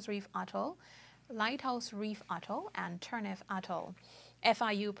Glover's Reef Atoll, Lighthouse Reef Atoll, and Turnef Atoll.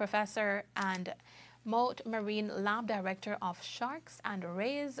 FIU professor and Mote Marine Lab Director of Sharks and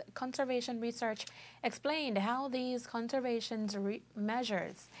Rays Conservation Research explained how these conservation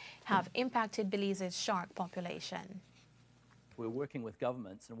measures have impacted Belize's shark population. we're working with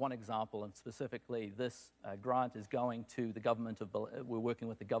governments, and one example, and specifically this grant is going to the government of, we're working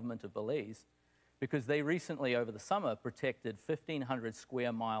with the government of Belize, because they recently, over the summer, protected 1,500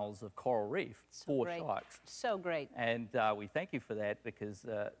 square miles of coral reef for sharks. So great. And we thank you for that, because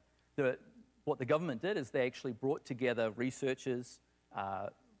what the government did is they actually brought together researchers,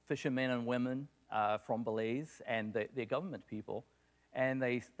 fishermen and women from Belize and their government people, and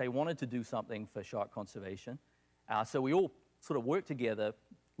they wanted to do something for shark conservation. So we all sort of worked together,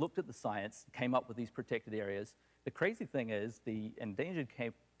 looked at the science, came up with these protected areas. The crazy thing is the endangered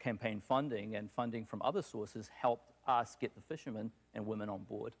campaign funding and funding from other sources helped us get the fishermen and women on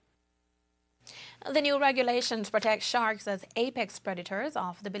board. The new regulations protect sharks as apex predators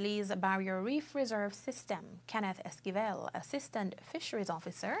of the Belize Barrier Reef Reserve System. Kenneth Esquivel, Assistant Fisheries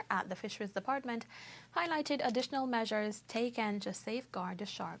Officer at the Fisheries Department, highlighted additional measures taken to safeguard the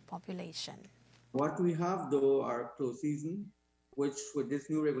shark population. What we have, though, are close season, which with these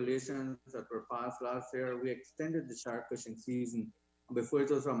new regulations that were passed last year, we extended the shark fishing season. Before it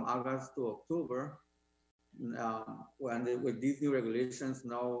was from August to October. With these new regulations,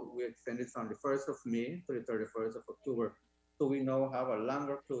 now we extended from the 1st of May to the 31st of October. So we now have a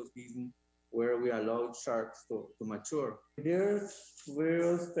longer close season where we allowed sharks to mature. There's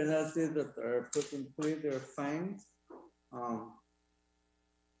various penalties that are put in place. There are fines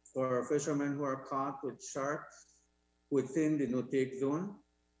for fishermen who are caught with sharks within the no-take zone,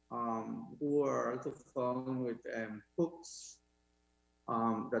 who are also found with hooks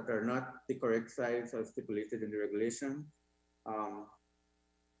that are not the correct size as stipulated in the regulation.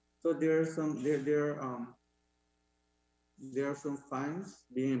 So there are some fines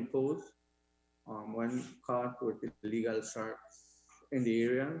being imposed when caught with illegal sharks in the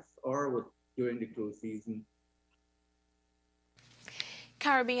areas or during the close season.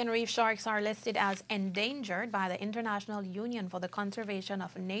 Caribbean reef sharks are listed as endangered by the International Union for the Conservation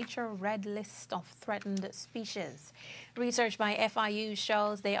of Nature Red List of Threatened Species. Research by FIU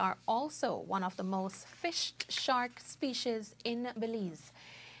shows they are also one of the most fished shark species in Belize.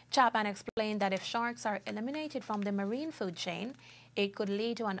 Chapman explained that if sharks are eliminated from the marine food chain, it could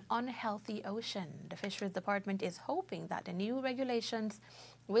lead to an unhealthy ocean. The Fisheries Department is hoping that the new regulations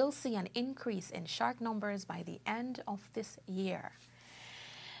will see an increase in shark numbers by the end of this year.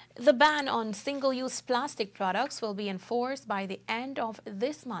 The ban on single-use plastic products will be enforced by the end of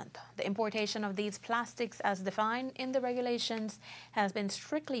this month. The importation of these plastics, as defined in the regulations, has been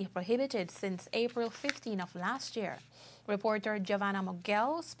strictly prohibited since April 15 of last year. Reporter Giovanna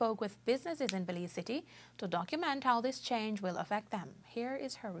Mogel spoke with businesses in Belize City to document how this change will affect them. Here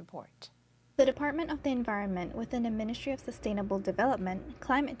is her report. The Department of the Environment within the Ministry of Sustainable Development,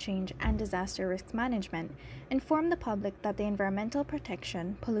 Climate Change and Disaster Risk Management informed the public that the Environmental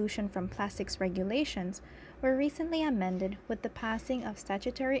Protection, Pollution from Plastics regulations were recently amended with the passing of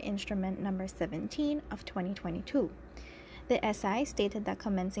Statutory Instrument Number 17 of 2022. The SI stated that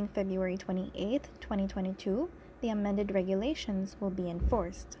commencing February 28, 2022, the amended regulations will be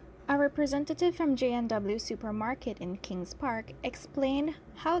enforced. A representative from J&W Supermarket in Kings Park explained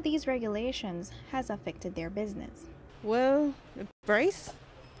how these regulations has affected their business. Well, the price,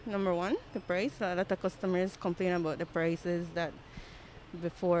 number one, the price. A lot of customers complain about the prices that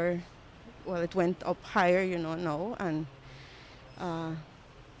before, well, it went up higher, now, and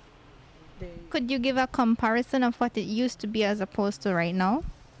Could you give a comparison of what it used to be as opposed to right now?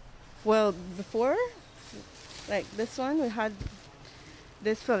 Well, before, like this one, we had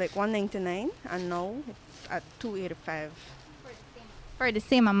this for like $1.99, and now it's at $2.85. For the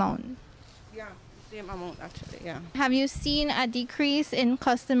same amount? Yeah, same amount actually, yeah. Have you seen a decrease in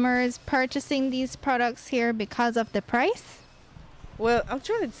customers purchasing these products here because of the price? Well,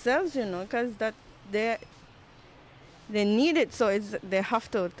 actually it sells, because that they need it, so they have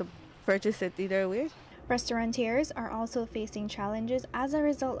to purchase it either way. Restaurateurs are also facing challenges as a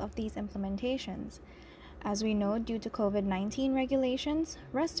result of these implementations. As we know, due to COVID-19 regulations,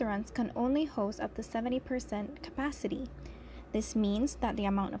 restaurants can only host up to 70% capacity. This means that the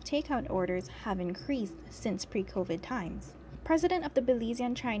amount of takeout orders have increased since pre-COVID times. President of the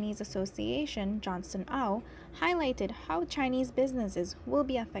Belizean Chinese Association, Johnston Au, highlighted how Chinese businesses will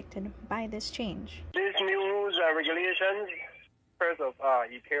be affected by this change. These new rules and regulations, first of all,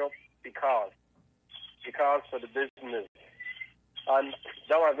 it helps because for the business. And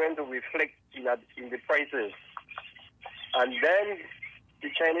that was going to reflect in the prices. And then the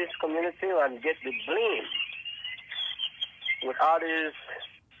Chinese community will get the blame with all these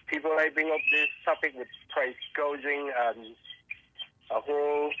people like bring up this topic with price gouging and a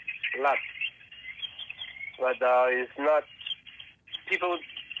whole lot. But it's not,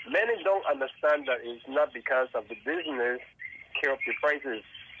 many don't understand that it's not because of the business care of the prices.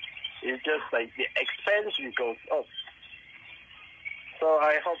 It's just like the expense goes up. So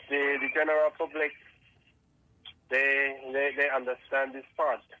I hope the general public, they understand this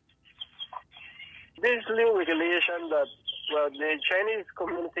part. This new regulation that, well, the Chinese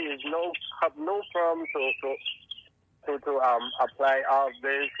community have no problem to apply all of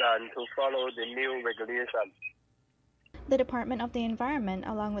this and to follow the new regulation. The Department of the Environment,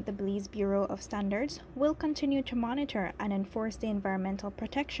 along with the Belize Bureau of Standards, will continue to monitor and enforce the environmental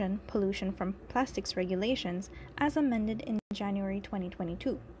protection pollution from plastics regulations as amended in January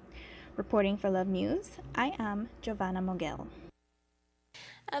 2022. Reporting for Love News, I am Giovanna Mogel.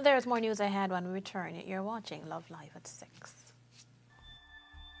 And there's more news ahead when we return. You're watching Love Live at 6.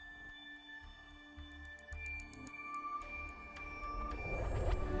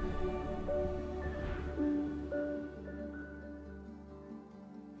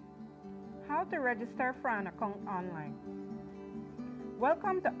 How to register for an account online.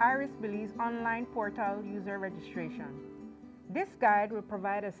 Welcome to Iris Belize online portal user registration. This guide will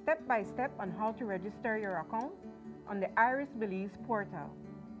provide a step-by-step on how to register your account on the Iris Belize portal.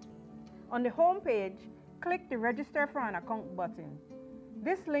 On the home page, click the Register for an Account button.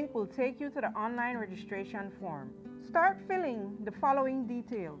 This link will take you to the online registration form. Start filling the following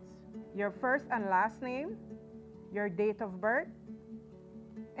details: your first and last name, your date of birth.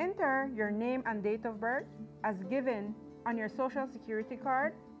 Enter your name and date of birth as given on your Social Security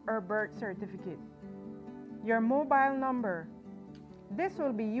card or birth certificate. Your mobile number. This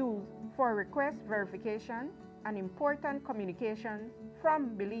will be used for request verification and important communications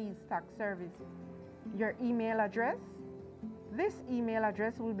from Belize Tax Service. Your email address. This email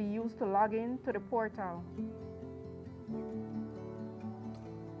address will be used to log in to the portal.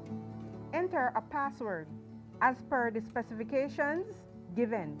 Enter a password as per the specifications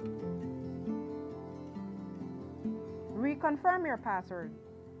given. Reconfirm your password.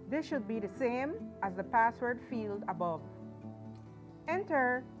 This should be the same as the password field above.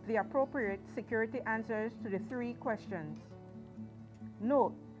 Enter the appropriate security answers to the 3 questions.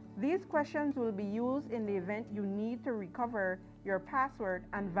 Note, these questions will be used in the event you need to recover your password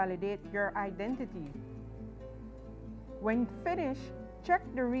and validate your identity. When finished, check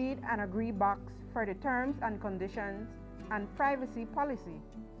the Read and Agree box for the terms and conditions and privacy policy.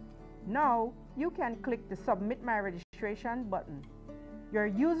 Now, you can click the Submit My Registration button. Your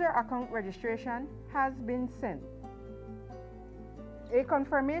user account registration has been sent. A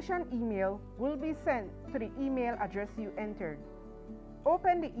confirmation email will be sent to the email address you entered.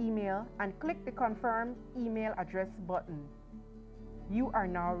 Open the email and click the Confirm Email Address button. You are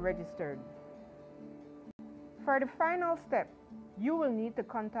now registered. For the final step, you will need to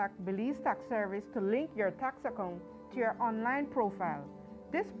contact Belize Tax Service to link your tax account to your online profile.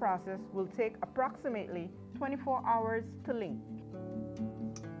 This process will take approximately 24 hours to link.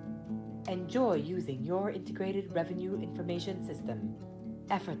 Enjoy using your integrated revenue information system.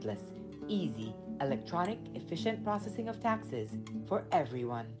 Effortless, easy, electronic, efficient processing of taxes for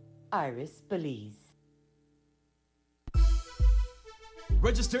everyone. Iris Belize.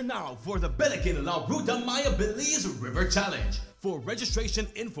 Register now for the Belikin La Ruta Maya Belize River Challenge. For registration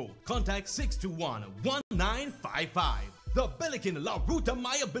info, contact 621-1955. The Belikin La Ruta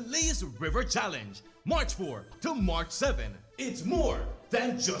Maya Belize River Challenge, March 4 to March 7. It's more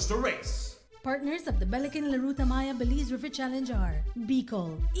than just a race. Partners of the Belikin La Ruta Maya Belize River Challenge are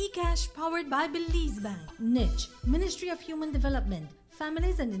BICOL, eCash powered by Belize Bank, Niche, Ministry of Human Development,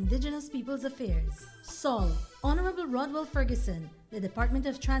 Families and Indigenous Peoples Affairs, SOL, Honorable Rodwell Ferguson, the Department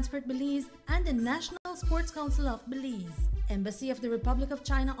of Transport Belize, and the National Sports Council of Belize, Embassy of the Republic of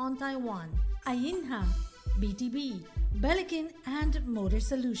China on Taiwan, AYINHA, BTB, Belikin, and Motor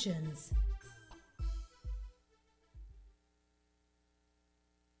Solutions.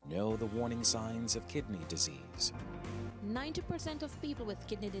 Know the warning signs of kidney disease. 90% of people with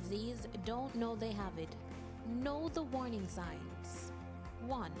kidney disease don't know they have it. Know the warning signs.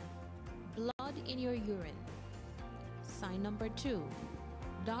 1. Blood in your urine. Sign number 2.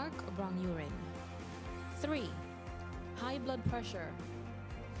 Dark brown urine. 3. High blood pressure.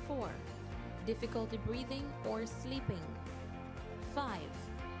 4. Difficulty breathing or sleeping. 5.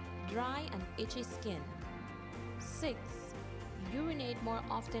 Dry and itchy skin. 6. Urinate more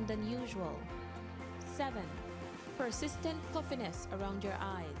often than usual. 7. Persistent puffiness around your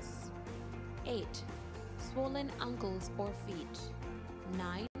eyes. 8. Swollen ankles or feet.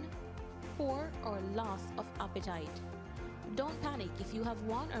 9. Poor or loss of appetite. Don't panic if you have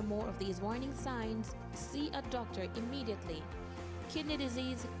one or more of these warning signs. See a doctor immediately. Kidney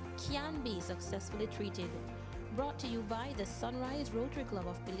disease can be successfully treated. Brought to you by the Sunrise Rotary Club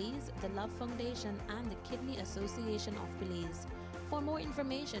of Belize, the Love Foundation, and the Kidney Association of Belize. For more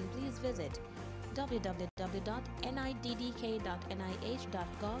information, please visit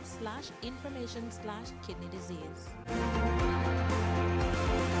www.nidd.nih.gov/information/kidney disease.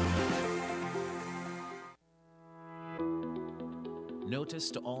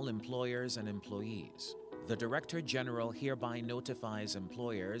 Notice to all employers and employees. The Director General hereby notifies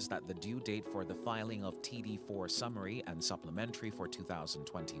employers that the due date for the filing of TD4 summary and supplementary for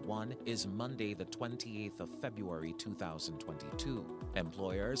 2021 is Monday, the 28th of February 2022.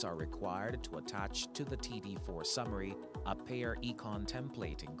 Employers are required to attach to the TD4 summary a payer econ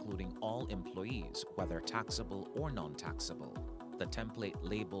template including all employees, whether taxable or non-taxable. The template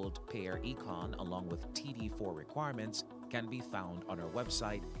labeled Payer Econ along with TD4 requirements can be found on our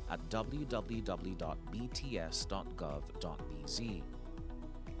website at www.bts.gov.bz.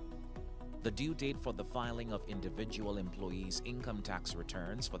 The due date for the filing of individual employees' income tax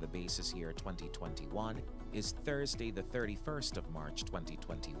returns for the basis year 2021 is Thursday, the 31st of March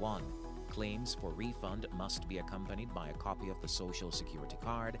 2021. Claims for refund must be accompanied by a copy of the Social Security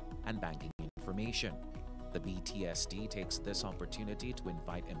card and banking information. The BTSD takes this opportunity to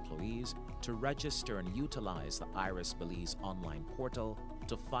invite employees to register and utilize the IRIS Belize online portal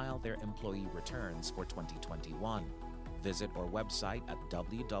to file their employee returns for 2021. Visit our website at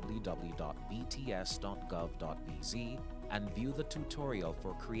www.bts.gov.bz and view the tutorial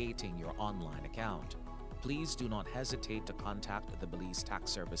for creating your online account. Please do not hesitate to contact the Belize Tax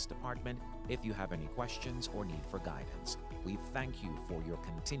Service Department if you have any questions or need for guidance. We thank you for your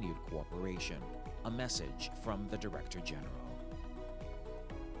continued cooperation. A message from the Director General.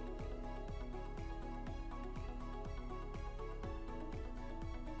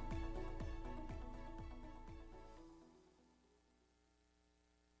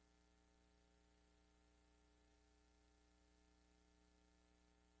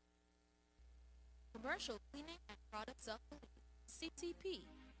 Commercial Cleaning and Products of CCP,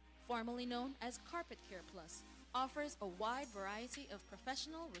 formerly known as Carpet Care Plus, offers a wide variety of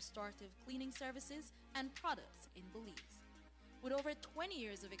professional restorative cleaning services and products in Belize. With over 20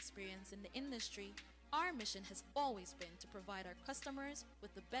 years of experience in the industry, our mission has always been to provide our customers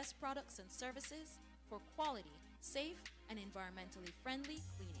with the best products and services for quality, safe, and environmentally friendly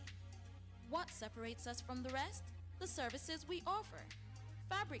cleaning. What separates us from the rest? The services we offer.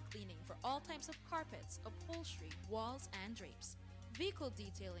 Fabric cleaning for all types of carpets, upholstery, walls, and drapes. Vehicle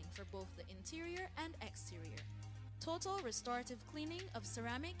detailing for both the interior and exterior. Total restorative cleaning of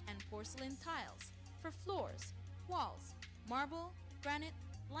ceramic and porcelain tiles for floors, walls, marble, granite,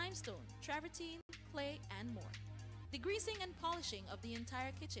 limestone, travertine, clay, and more. Degreasing and polishing of the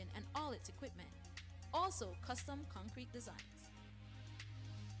entire kitchen and all its equipment. Also custom concrete designs.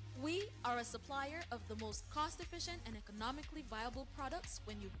 We are a supplier of the most cost-efficient and economically viable products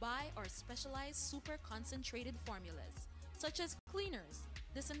when you buy our specialized super concentrated formulas, such as cleaners,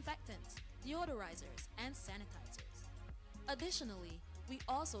 disinfectants, deodorizers, and sanitizers. Additionally, we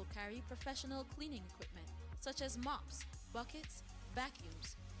also carry professional cleaning equipment, such as mops, buckets,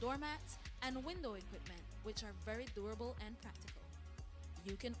 vacuums, doormats, and window equipment, which are very durable and practical.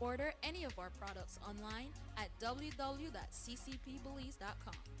 You can order any of our products online at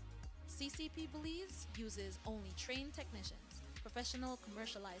www.ccpbelize.com. CCP Belize uses only trained technicians, professional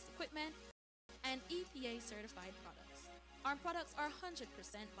commercialized equipment, and EPA-certified products. Our products are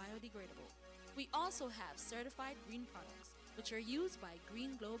 100% biodegradable. We also have certified green products, which are used by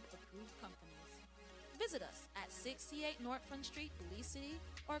Green Globe approved companies. Visit us at 68 North Front Street, Belize City,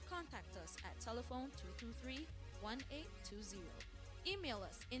 or contact us at telephone 223-1820. Email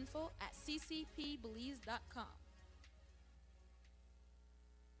us info@ccpbelize.com.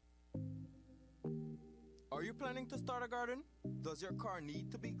 Are you planning to start a garden? Does your car need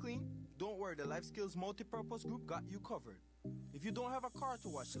to be clean? Don't worry, the Life Skills Multipurpose Group got you covered. If you don't have a car to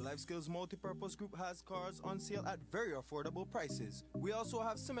wash, the Life Skills Multipurpose Group has cars on sale at very affordable prices. We also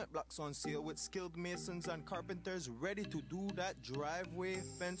have cement blocks on sale with skilled masons and carpenters ready to do that driveway,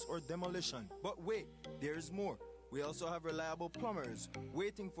 fence, or demolition. But wait, there's more. We also have reliable plumbers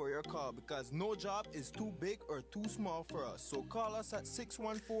waiting for your call because no job is too big or too small for us. So call us at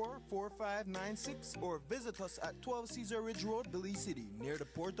 614-4596 or visit us at 12 Cesar Ridge Road, Belize City, near the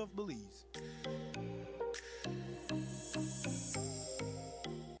Port of Belize.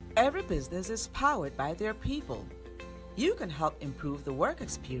 Every business is powered by their people. You can help improve the work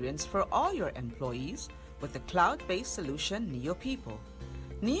experience for all your employees with the cloud-based solution NeoPeople.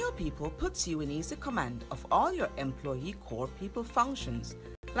 NeoPeople puts you in easy command of all your employee core people functions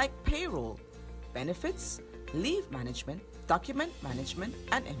like payroll, benefits, leave management, document management,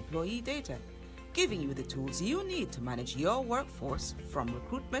 and employee data. giving you the tools you need to manage your workforce from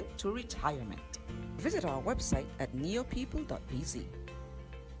recruitment to retirement. Visit our website at neopeople.bz.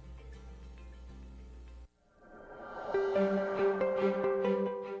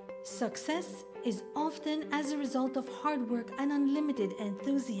 Success is often as a result of hard work and unlimited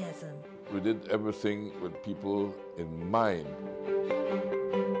enthusiasm. We did everything with people in mind.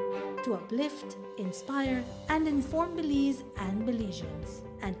 To uplift, inspire, and inform Belize and Belizeans,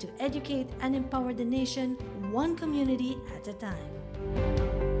 and to educate and empower the nation one community at a time.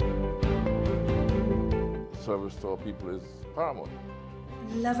 Service to our people is paramount.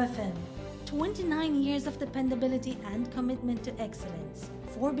 Love FM, 29 years of dependability and commitment to excellence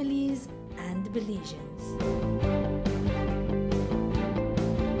for Belize and Belizeans.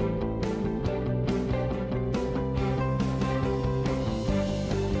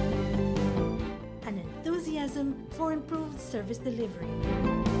 For improved service delivery.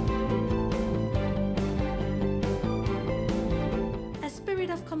 A spirit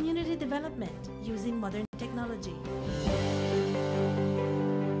of community development using modern technology.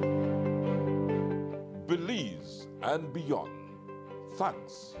 Belize and beyond.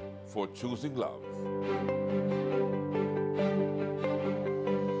 Thanks for choosing love.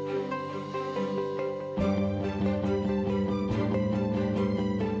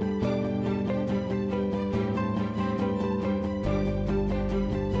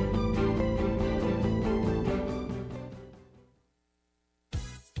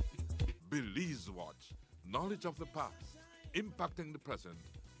 Belize Watch. Knowledge of the past, impacting the present,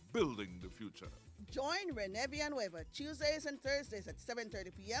 building the future. Join Renee Villanueva Tuesdays and Thursdays at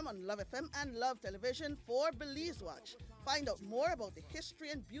 7:30 p.m. on Love FM and Love Television for Belize Watch. Find out more about the history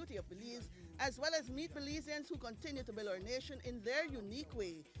and beauty of Belize, as well as meet Belizeans who continue to build our nation in their unique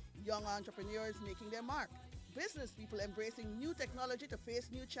way. Young entrepreneurs making their mark. Business people embracing new technology to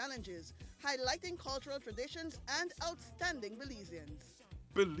face new challenges, highlighting cultural traditions and outstanding Belizeans.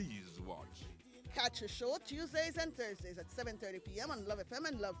 Belize Watch. Catch the show Tuesdays and Thursdays at 7:30 p.m. on Love FM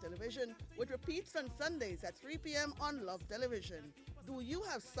and Love Television, with repeats on Sundays at 3 p.m. on Love Television. Do you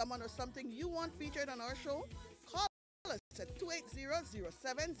have someone or something you want featured on our show? Call us at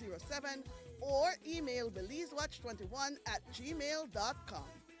 280-0707 or email BelizeWatch21@gmail.com.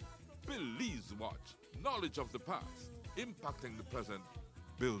 Belize Watch. Knowledge of the past, impacting the present,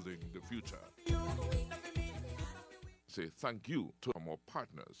 building the future. Say thank you to our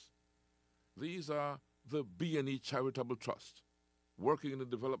partners. These are the B&E Charitable Trust, working in the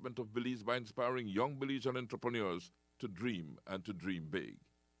development of Belize by inspiring young Belizean entrepreneurs to dream and to dream big.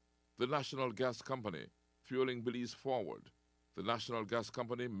 The National Gas Company, fueling Belize forward. The National Gas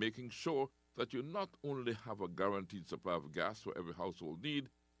Company, making sure that you not only have a guaranteed supply of gas for every household need,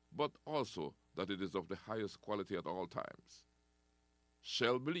 but also that it is of the highest quality at all times.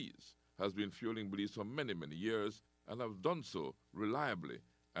 Shell Belize has been fueling Belize for many, many years and have done so reliably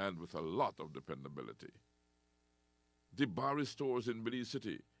and with a lot of dependability. The Barry stores in Belize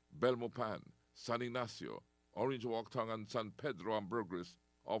City, Belmopan, San Ignacio, Orange Walk Town, and San Pedro and Burgess,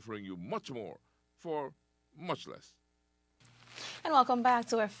 offering you much more for much less. And welcome back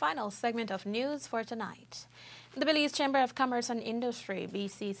to our final segment of news for tonight. The Belize Chamber of Commerce and Industry,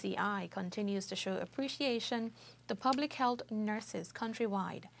 BCCI, continues to show appreciation to public health nurses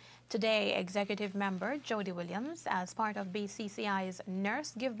countrywide. Today, Executive Member Jody Williams, as part of BCCI's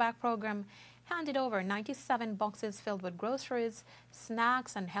Nurse Give Back program, handed over 97 boxes filled with groceries,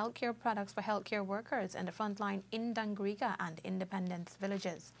 snacks, and healthcare products for healthcare workers in the frontline in Dangriga and Independence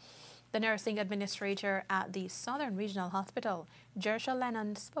villages. The nursing administrator at the Southern Regional Hospital, Jersha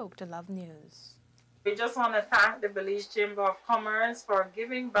Lennon, spoke to Love News. We just want to thank the Belize Chamber of Commerce for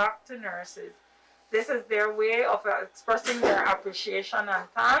giving back to nurses. This is their way of expressing their appreciation and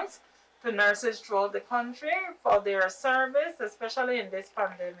thanks to nurses throughout the country for their service, especially in this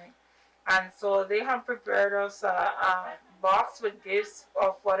pandemic. And so they have prepared us a box with gifts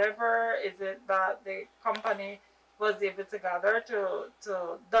of whatever is it that the company was able to gather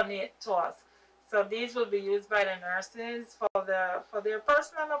to donate to us. So these will be used by the nurses for their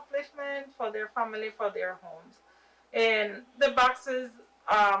personal upliftment, for their family, for their homes. And the boxes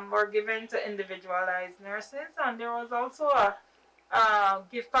were given to individualized nurses, and there was also a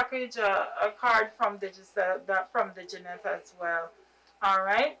gift package, a card from Diginet as well. All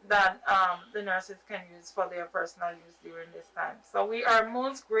right, that the nurses can use for their personal use during this time. So we are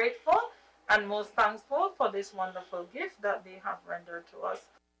most grateful and most thankful for this wonderful gift that they have rendered to us.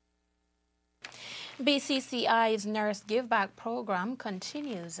 BCCI's Nurse Give Back program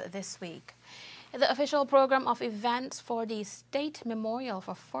continues this week. The official program of events for the State Memorial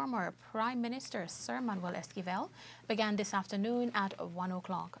for former Prime Minister Sir Manuel Esquivel began this afternoon at 1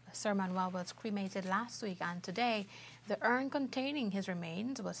 o'clock. Sir Manuel was cremated last week, and today the urn containing his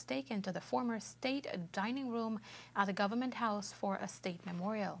remains was taken to the former state dining room at the Government House for a state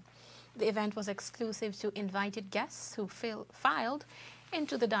memorial. The event was exclusive to invited guests who filed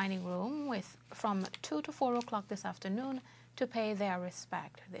into the dining room from 2 to 4 o'clock this afternoon to pay their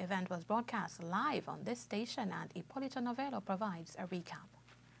respect. The event was broadcast live on this station, and Ippolito Novello provides a recap.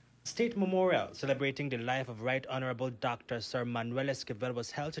 State Memorial celebrating the life of Right Honorable Dr. Sir Manuel Esquivel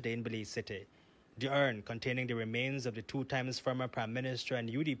was held today in Belize City. The urn containing the remains of the 2 times former Prime Minister and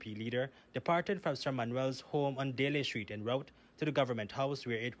UDP leader departed from Sir Manuel's home on Daly Street en route to the Government House,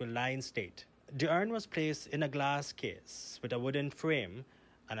 where it will lie in state. The urn was placed in a glass case with a wooden frame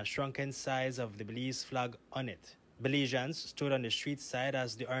and a shrunken size of the Belize flag on it. Belizeans stood on the street side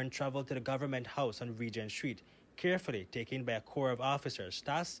as the urn traveled to the Government House on Regent Street, carefully taken by a corps of officers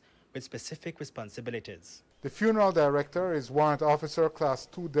tasked with specific responsibilities. The funeral director is Warrant Officer Class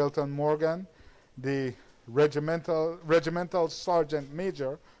 2 Delton Morgan, the Regimental Sergeant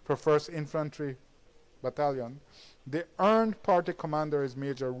Major for 1st Infantry Battalion. The urn party commander is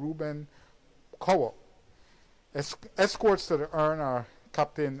Major Ruben Kowo. Escorts to the urn are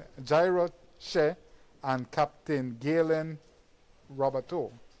Captain Jairo Che and Captain Galen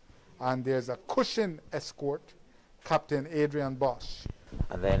Roberto. And there's a cushion escort, Captain Adrian Bosch.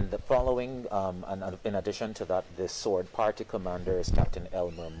 And then the following, and in addition to that, the sword party commander is Captain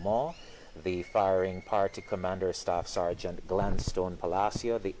Elmer Moore. The firing party commander, Staff Sergeant Gladstone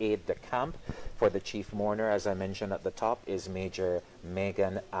Palacio. The aide-de-camp for the chief mourner, as I mentioned at the top, is Major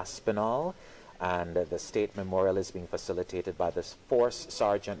Megan Aspinall. And the state memorial is being facilitated by the Force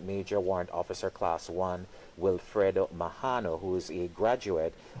Sergeant Major Warrant Officer Class 1, Wilfredo Mahano, who is a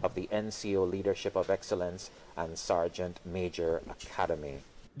graduate of the NCO Leadership of Excellence and Sergeant Major Academy.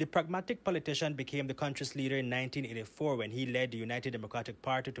 The pragmatic politician became the country's leader in 1984 when he led the United Democratic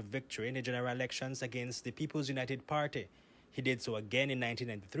Party to victory in the general elections against the People's United Party. He did so again in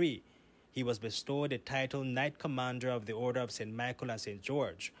 1993. He was bestowed the title Knight Commander of the Order of St. Michael and St.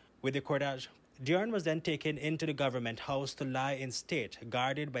 George. With the cortege, the urn was then taken into the Government House to lie in state,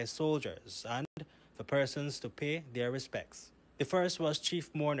 guarded by soldiers, and for persons to pay their respects. The first was Chief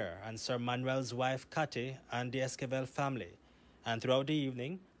Mourner and Sir Manuel's wife Cathy and the Esquivel family. And throughout the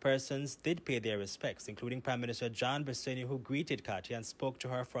evening, persons did pay their respects, including Prime Minister John Bersenio, who greeted Cathy and spoke to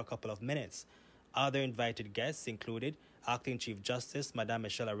her for a couple of minutes. Other invited guests included Acting Chief Justice Madame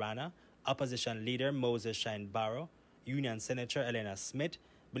Michelle Arana, Opposition Leader Moses Shine Barrow, Union Senator Elena Smith,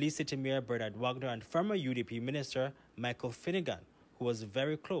 Belize City Mayor Bernard Wagner, and former UDP Minister Michael Finnegan, who was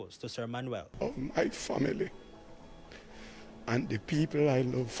very close to Sir Manuel. Of my family and the people I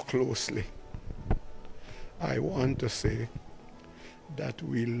love closely, I want to say that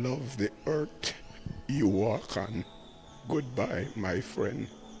we love the earth you walk on. Goodbye, my friend.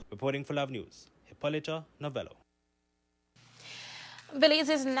 Reporting for Love News, Hipólito Novello.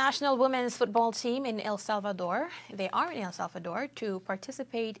 Belize's national women's football team in El Salvador, they are in El Salvador to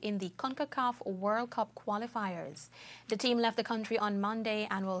participate in the CONCACAF World Cup qualifiers. The team left the country on Monday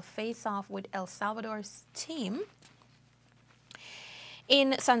and will face off with El Salvador's team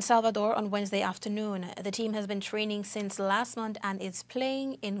in San Salvador on Wednesday afternoon. The team has been training since last month and is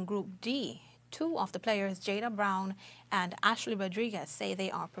playing in Group D. 2 of the players, Jada Brown and Ashley Rodriguez, say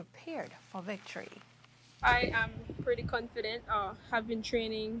they are prepared for victory. I am pretty confident. Have been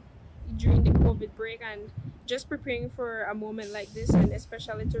training during the COVID break and just preparing for a moment like this, and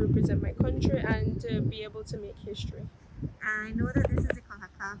especially to represent my country and to be able to make history. I know that this is the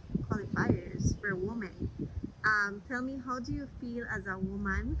CONCACAF qualifiers for women. Tell me, how do you feel as a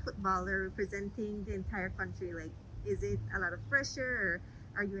woman footballer representing the entire country? Like, is it a lot of pressure,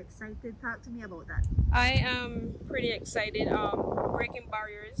 or are you excited? Talk to me about that. I am pretty excited. Breaking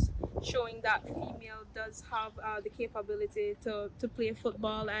barriers, showing that female does have the capability to play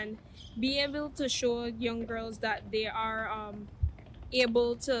football and be able to show young girls that they are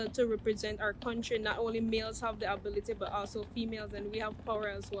able to represent our country. Not only males have the ability, but also females, and we have power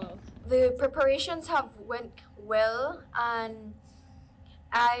as well. The preparations have went well, and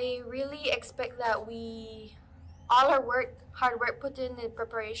I really expect that all our hard work put in the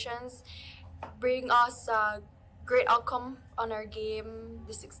preparations bring us a great outcome on our game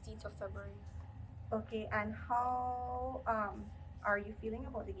the 16th of February. Okay, and how are you feeling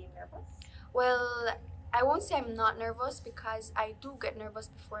about the game? Nervous? Well, I won't say I'm not nervous, because I do get nervous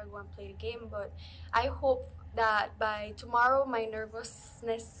before I go and play the game, but I hope that by tomorrow my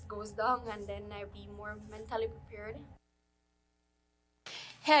nervousness goes down and then I'll be more mentally prepared.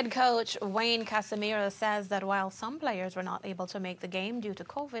 Head coach Wayne Casemiro says that while some players were not able to make the game due to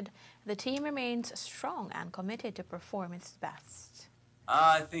COVID, the team remains strong and committed to perform its best.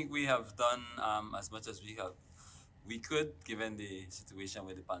 I think we have done as much as we could, given the situation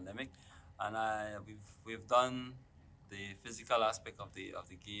with the pandemic, and we've done the physical aspect of the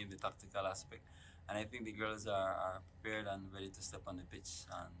game, the tactical aspect, and I think the girls are prepared and ready to step on the pitch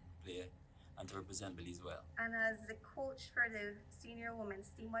and play and to represent Belize well. And as the coach for the senior women's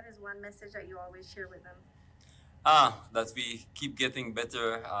team, what is one message that you always share with them? That we keep getting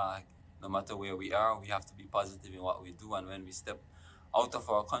better. No matter where we are, we have to be positive in what we do, and when we step out of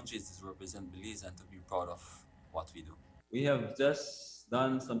our countries, to represent Belize and to be proud of what we do. We have just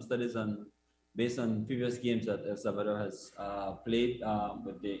done some studies based on previous games that El Salvador has played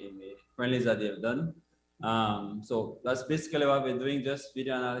in the friendlies that they have done. So that's basically what we're doing, just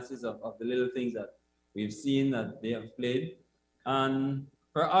video analysis of the little things that we've seen that they have played. And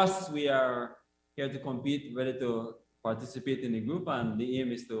for us, we are here to compete, ready to participate in the group, and the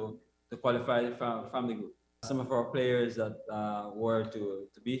aim is to qualify from the group. Some of our players that were to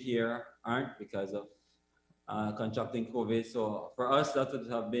be here aren't because of contracting COVID. So for us,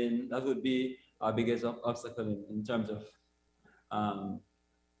 that would be our biggest obstacle in terms of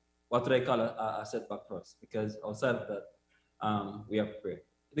what would I call a setback for us, because outside of that, we are prepared.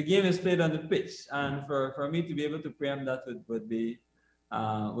 The game is played on the pitch, and for me to be able to preempt that would be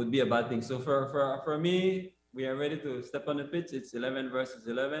a bad thing. So for me, we are ready to step on the pitch. It's 11 versus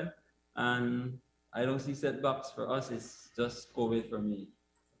 11, and I don't see setbacks. For us, it's just COVID for me.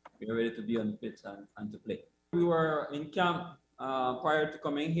 We are ready to be on the pitch and to play. We were in camp prior to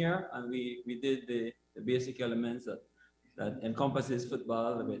coming here, and we did the basic elements that encompasses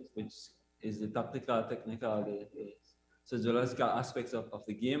football, which is the tactical, technical, the physiological aspects of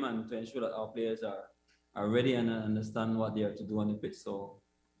the game, and to ensure that our players are ready and understand what they are to do on the pitch. So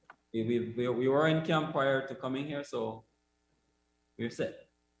we were in camp prior to coming here, so we're set.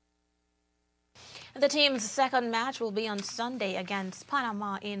 The team's second match will be on Sunday against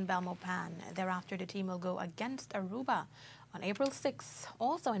Panama in Belmopan. Thereafter, the team will go against Aruba on April 6th,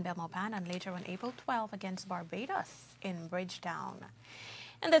 also in Belmopan, and later on April 12th against Barbados in Bridgetown.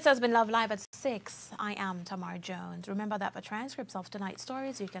 And this has been Love Live at 6. I am Tamar Jones. Remember that for transcripts of tonight's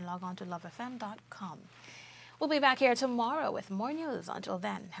stories, you can log on to lovefm.com. We'll be back here tomorrow with more news. Until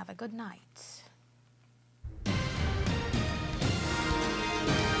then, have a good night.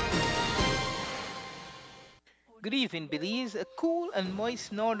 Good evening, Belize. A cool and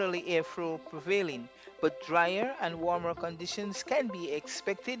moist northerly airflow prevailing, but drier and warmer conditions can be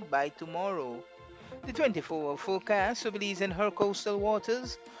expected by tomorrow. The 24-hour forecast for Belize and her coastal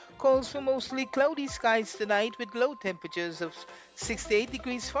waters calls for mostly cloudy skies tonight with low temperatures of 68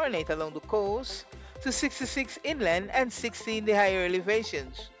 degrees Fahrenheit along the coast to 66 inland and 60 in the higher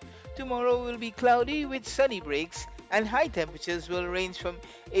elevations. Tomorrow will be cloudy with sunny breaks, and high temperatures will range from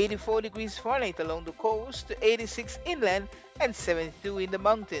 84 degrees Fahrenheit along the coast to 86 inland and 72 in the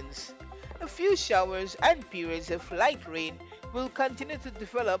mountains. A few showers and periods of light rain will continue to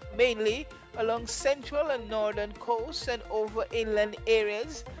develop mainly along central and northern coasts and over inland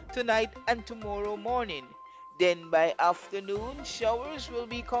areas tonight and tomorrow morning. Then by afternoon, showers will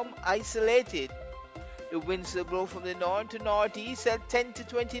become isolated. The winds will blow from the north to northeast at 10 to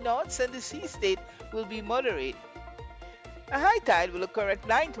 20 knots, and the sea state will be moderate. A high tide will occur at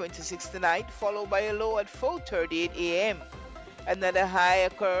 9:26 tonight, followed by a low at 4:38 a.m. Another high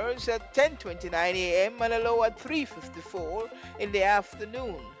occurs at 10:29 a.m. and a low at 3:54 in the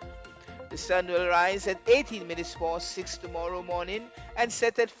afternoon. The sun will rise at 18 minutes past 6 tomorrow morning and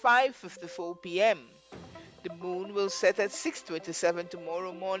set at 5:54 p.m. The moon will set at 6:27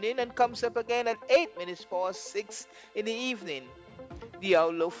 tomorrow morning and comes up again at 8 minutes past 6 in the evening. The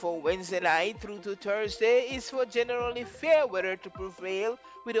outlook for Wednesday night through to Thursday is for generally fair weather to prevail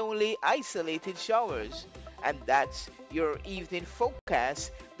with only isolated showers. And that's your evening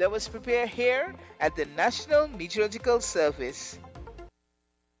forecast that was prepared here at the National Meteorological Service.